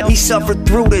 just let me suffer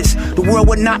through this. The world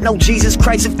would not know Jesus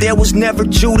Christ if there was never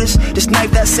Judas. This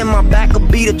knife that's in my back will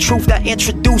be the truth that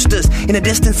introduced us. And the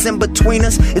distance in between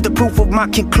us is the proof of my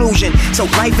conclusion. So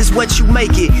life is what you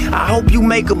make it. I hope you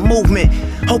make a movement.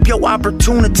 Hope your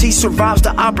opportunity survives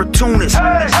the opportunist.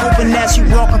 Hoping as you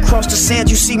walk across the sand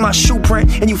you see my shoe print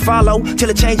and you follow till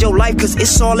it change your life, cause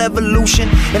it's all evolution.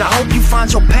 And I hope you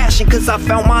find your passion, cause I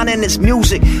found mine in this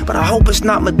music. But I hope it's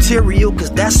not material, cause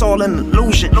that's all an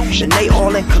illusion. And they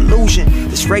all in collusion.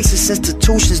 This racist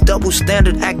institutions, double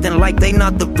standard, acting like they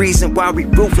not the reason why we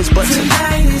ruthless. But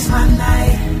tonight is my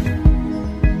night.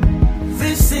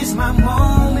 This is my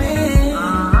moment.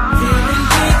 Feeling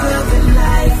bigger than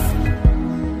life,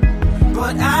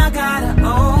 but I gotta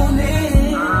own it.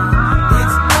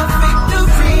 It's a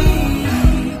victory.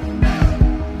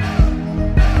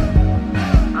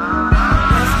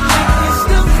 Let's make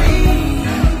history.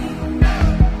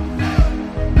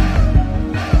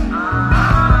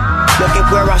 Look at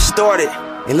where I started,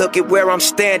 and look at where I'm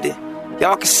standing.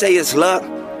 Y'all can say it's luck,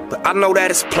 but I know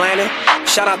that it's planning.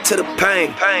 Shout out to the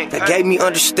pain that gave me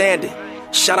understanding.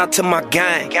 Shout out to my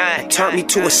gang, turned me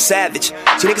to a savage.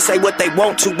 So niggas say what they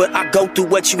want to, but I go through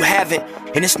what you haven't.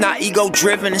 And it's not ego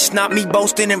driven, it's not me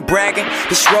boasting and bragging.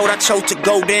 This road I chose to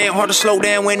go down, hard to slow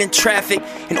down when in traffic.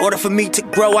 In order for me to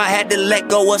grow, I had to let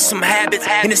go of some habits.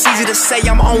 And it's easy to say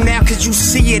I'm on now cause you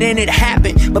see it and it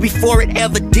happened. But before it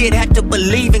ever did, had to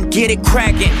believe and get it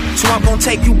cracking. So I'm gonna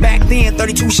take you back then,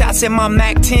 32 shots in my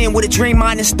Mac 10. With a dream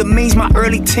minus the means, my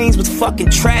early teens was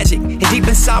fucking tragic. And deep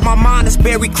inside my mind is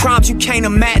buried crimes you can't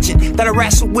imagine. That I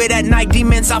wrestle with at night,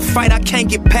 demons I fight, I can't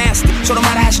get past it. So no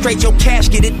matter how straight your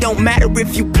casket, it don't matter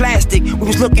if you plastic. We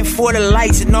was looking for the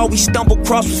lights and all we stumbled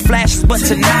across was flashes. But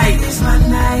tonight is my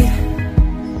night.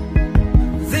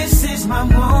 This is my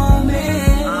moment.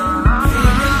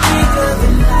 Feeling bigger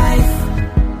than life,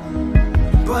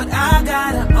 but I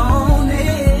gotta own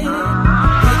it.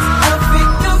 It's a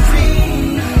victory.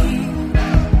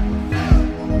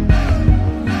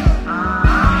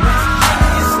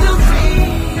 Let's make history.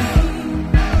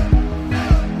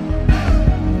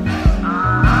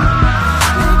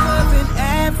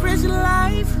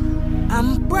 Life, I'm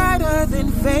brighter than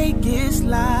Vegas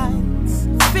lights.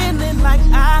 Feeling like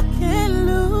I can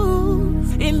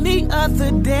lose any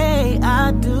other day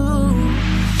I do.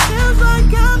 Feels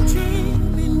like I'm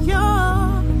dreaming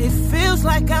young. It feels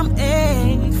like I'm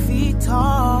 8 feet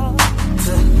tall.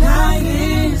 Tonight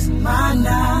is my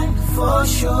night for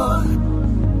sure.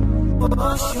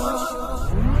 For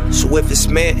sure. so if it's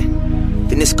meant,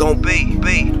 then it's gon' be.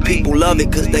 People love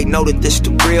it cause they know that this the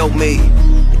real me.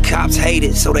 Cops hate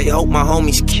it, so they hope my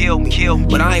homies kill me.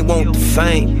 But I ain't want the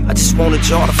fame, I just wanted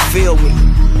y'all to feel me.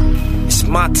 It's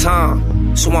my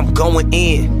time, so I'm going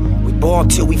in. We ball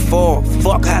till we fall,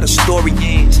 fuck how the story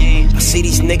ends. I see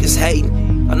these niggas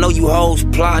hating, I know you hoes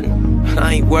plotting.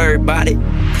 I ain't worried about it,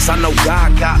 cause I know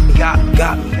God got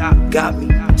me.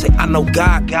 Say, I know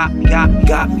God got me. Yeah,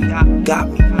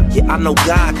 I know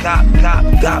God got me.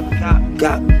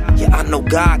 Yeah, I know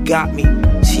God got me.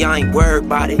 See, I ain't worried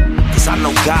about it, cause I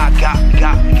know God got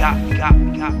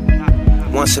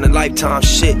me. Once in a lifetime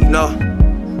shit, you know.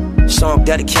 Song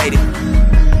dedicated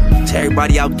to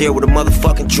everybody out there with a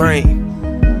motherfucking dream.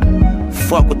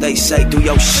 Fuck what they say, do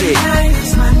your shit.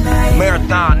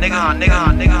 Marathon,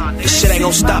 nigga. This shit ain't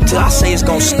gon' stop till I say it's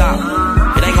gon' stop.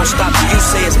 It ain't gon' stop till you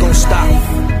say it's gon' stop.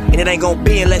 And it ain't gon'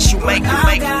 be unless you make it.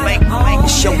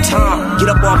 It's your time, get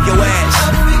up off your ass.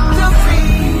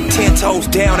 10 toes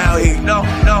down out here. No.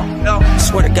 I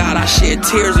swear to God, I shed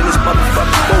tears in this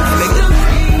motherfucking booth, nigga.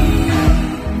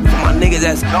 For my niggas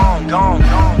that's gone.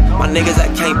 My niggas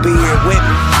that can't be here with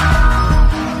me.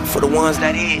 For the ones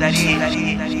that is.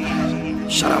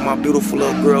 Shout out my beautiful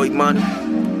little girl, Imani.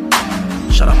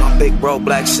 Shout out my big bro,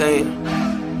 Black Sam.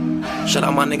 Shout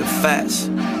out my nigga, Fats.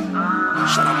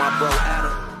 Shout out my bro, Adam.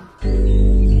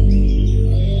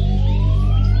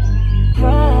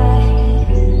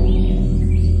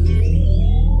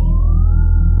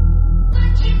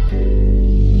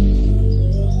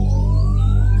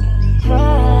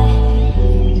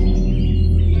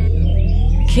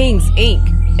 Kings Inc.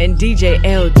 and DJ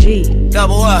LG.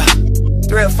 Double up,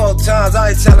 3 or 4 times, I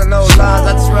ain't telling no lies,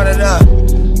 I just run it up.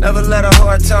 Never let a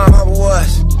hard time humble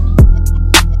us.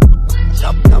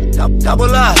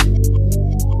 Double up,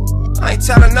 I ain't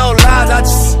telling no lies, I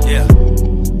just,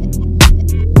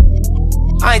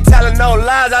 I ain't telling no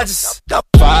lies, I just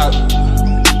 5,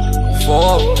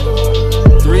 4,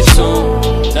 3,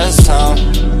 2, that's time.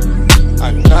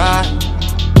 I got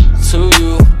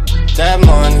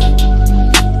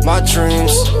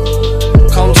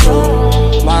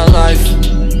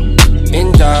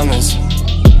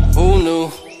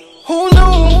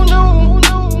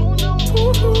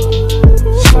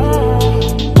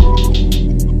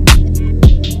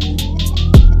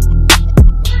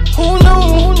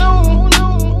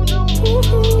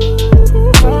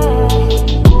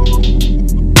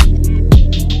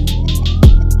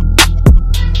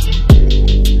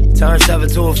Turn 7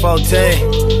 to a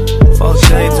 14,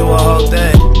 14 to a whole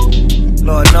thing.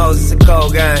 Lord knows it's a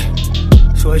cold game.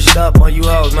 Switched up on you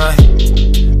hoes, man.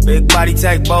 Big body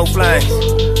take both lanes.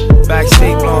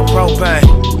 Backseat blowing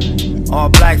propane. All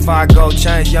black, 5 gold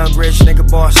chains. Young rich nigga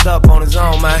bossed up on his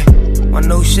own, man. My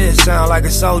new shit sound like a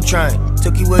soul train.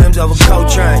 Tookie Williams over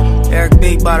Coltrane. Eric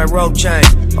B by the rope chain.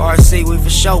 RC, we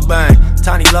for show bang.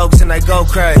 Tiny Lokes and they go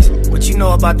crazy. What you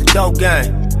know about the dope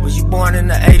game? Was you born in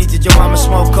the 80s? Did your mama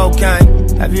smoke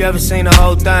cocaine? Have you ever seen the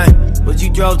whole thing? Was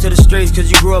you drove to the streets cause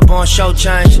you grew up on show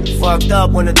change? Fucked up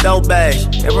when the dope age.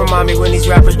 It remind me when these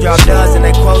rappers drop duds and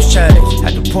they quotes change.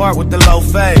 Had to part with the low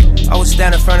fade. I was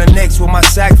standing in front of Knicks with my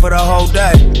sack for the whole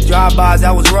day. Drive-bys,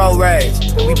 that was road rage.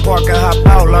 And we park and hop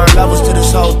out, learn levels to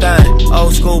this whole thing.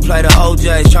 Old school play the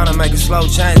OJs, tryna make a slow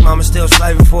change. Mama still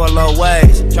slaving for a low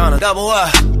wage. Tryna double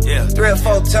up, yeah. 3 or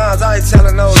 4 times, I ain't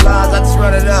telling no lies, I just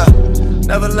run it up.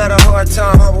 Never let a hard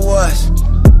time humble us.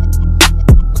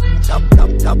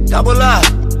 Double up.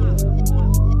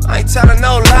 I ain't telling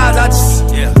no lies, I just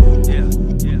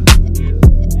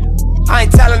I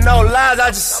ain't telling no lies, I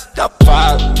just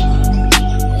 5,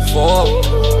 4,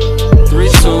 3,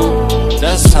 2,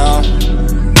 that's time.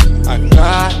 I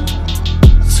got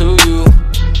to you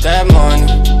that money.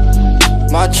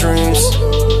 My dreams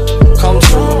come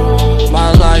true.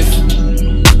 My life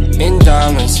in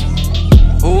diamonds.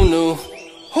 Who knew?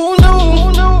 Who knew?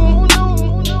 Who knew?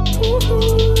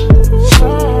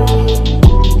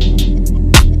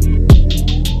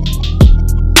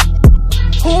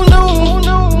 Who knew?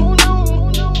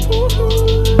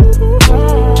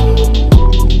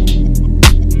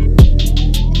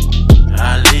 I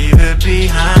leave it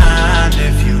behind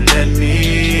if you let me.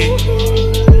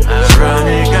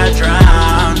 Ironic, I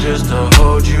drown just to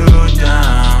hold you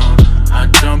down. I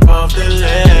jump off the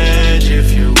ledge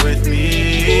if you're with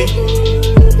me.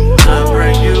 I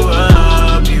break you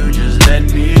up, you just let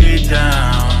me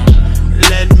down.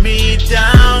 Let me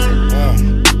down.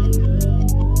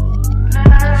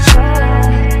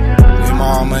 Get my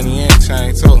all money and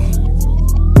chain too.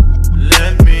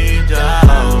 Let me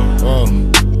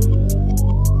down.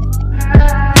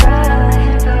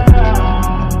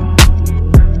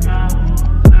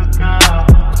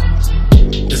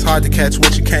 It's hard to catch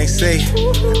what you can't see.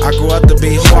 I grew up to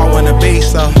be who I wanna be,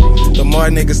 so the more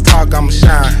niggas talk, I'ma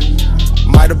shine.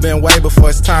 Might have been way before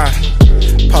it's time.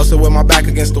 Posted with my back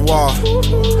against the wall.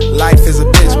 Life is a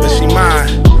bitch, but she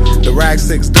mine. The rag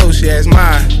 6 do, yeah, it's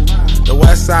mine. The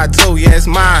west side too, yeah, it's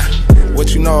mine.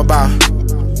 What you know about?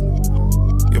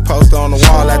 Your poster on the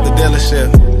wall at the dealership.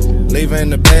 Leaving in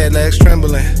the bed, legs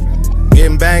trembling.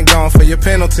 Getting banged on for your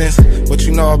penalties. What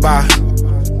you know about?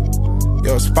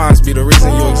 Your response be the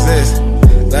reason you exist.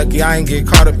 Lucky I ain't get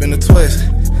caught up in the twist.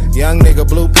 Young nigga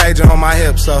blue pager on my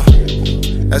hip, so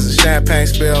as the champagne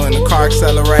spill and the car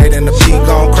accelerate and the beat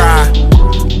gon' cry.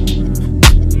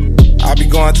 I'll be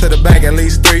going to the bank at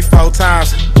least 3-4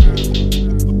 times.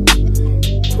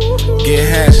 Get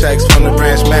handshakes from the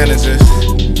branch managers.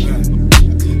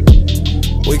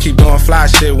 We keep doing fly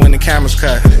shit when the cameras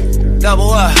cut.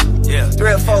 Double up,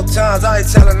 3 or 4 times, I ain't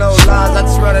telling no lies, I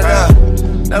just run it up.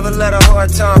 Never let a hard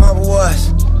time humble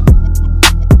us.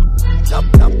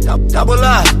 Double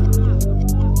up.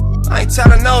 I ain't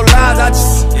telling no lies, I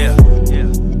just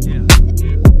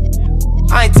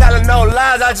I ain't telling no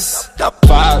lies, I just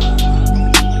 5,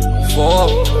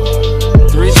 4,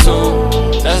 3,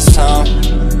 2, that's time.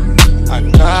 I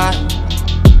got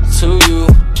to you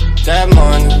that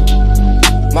money.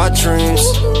 My dreams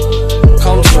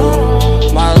come true.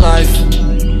 My life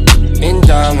in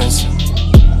diamonds.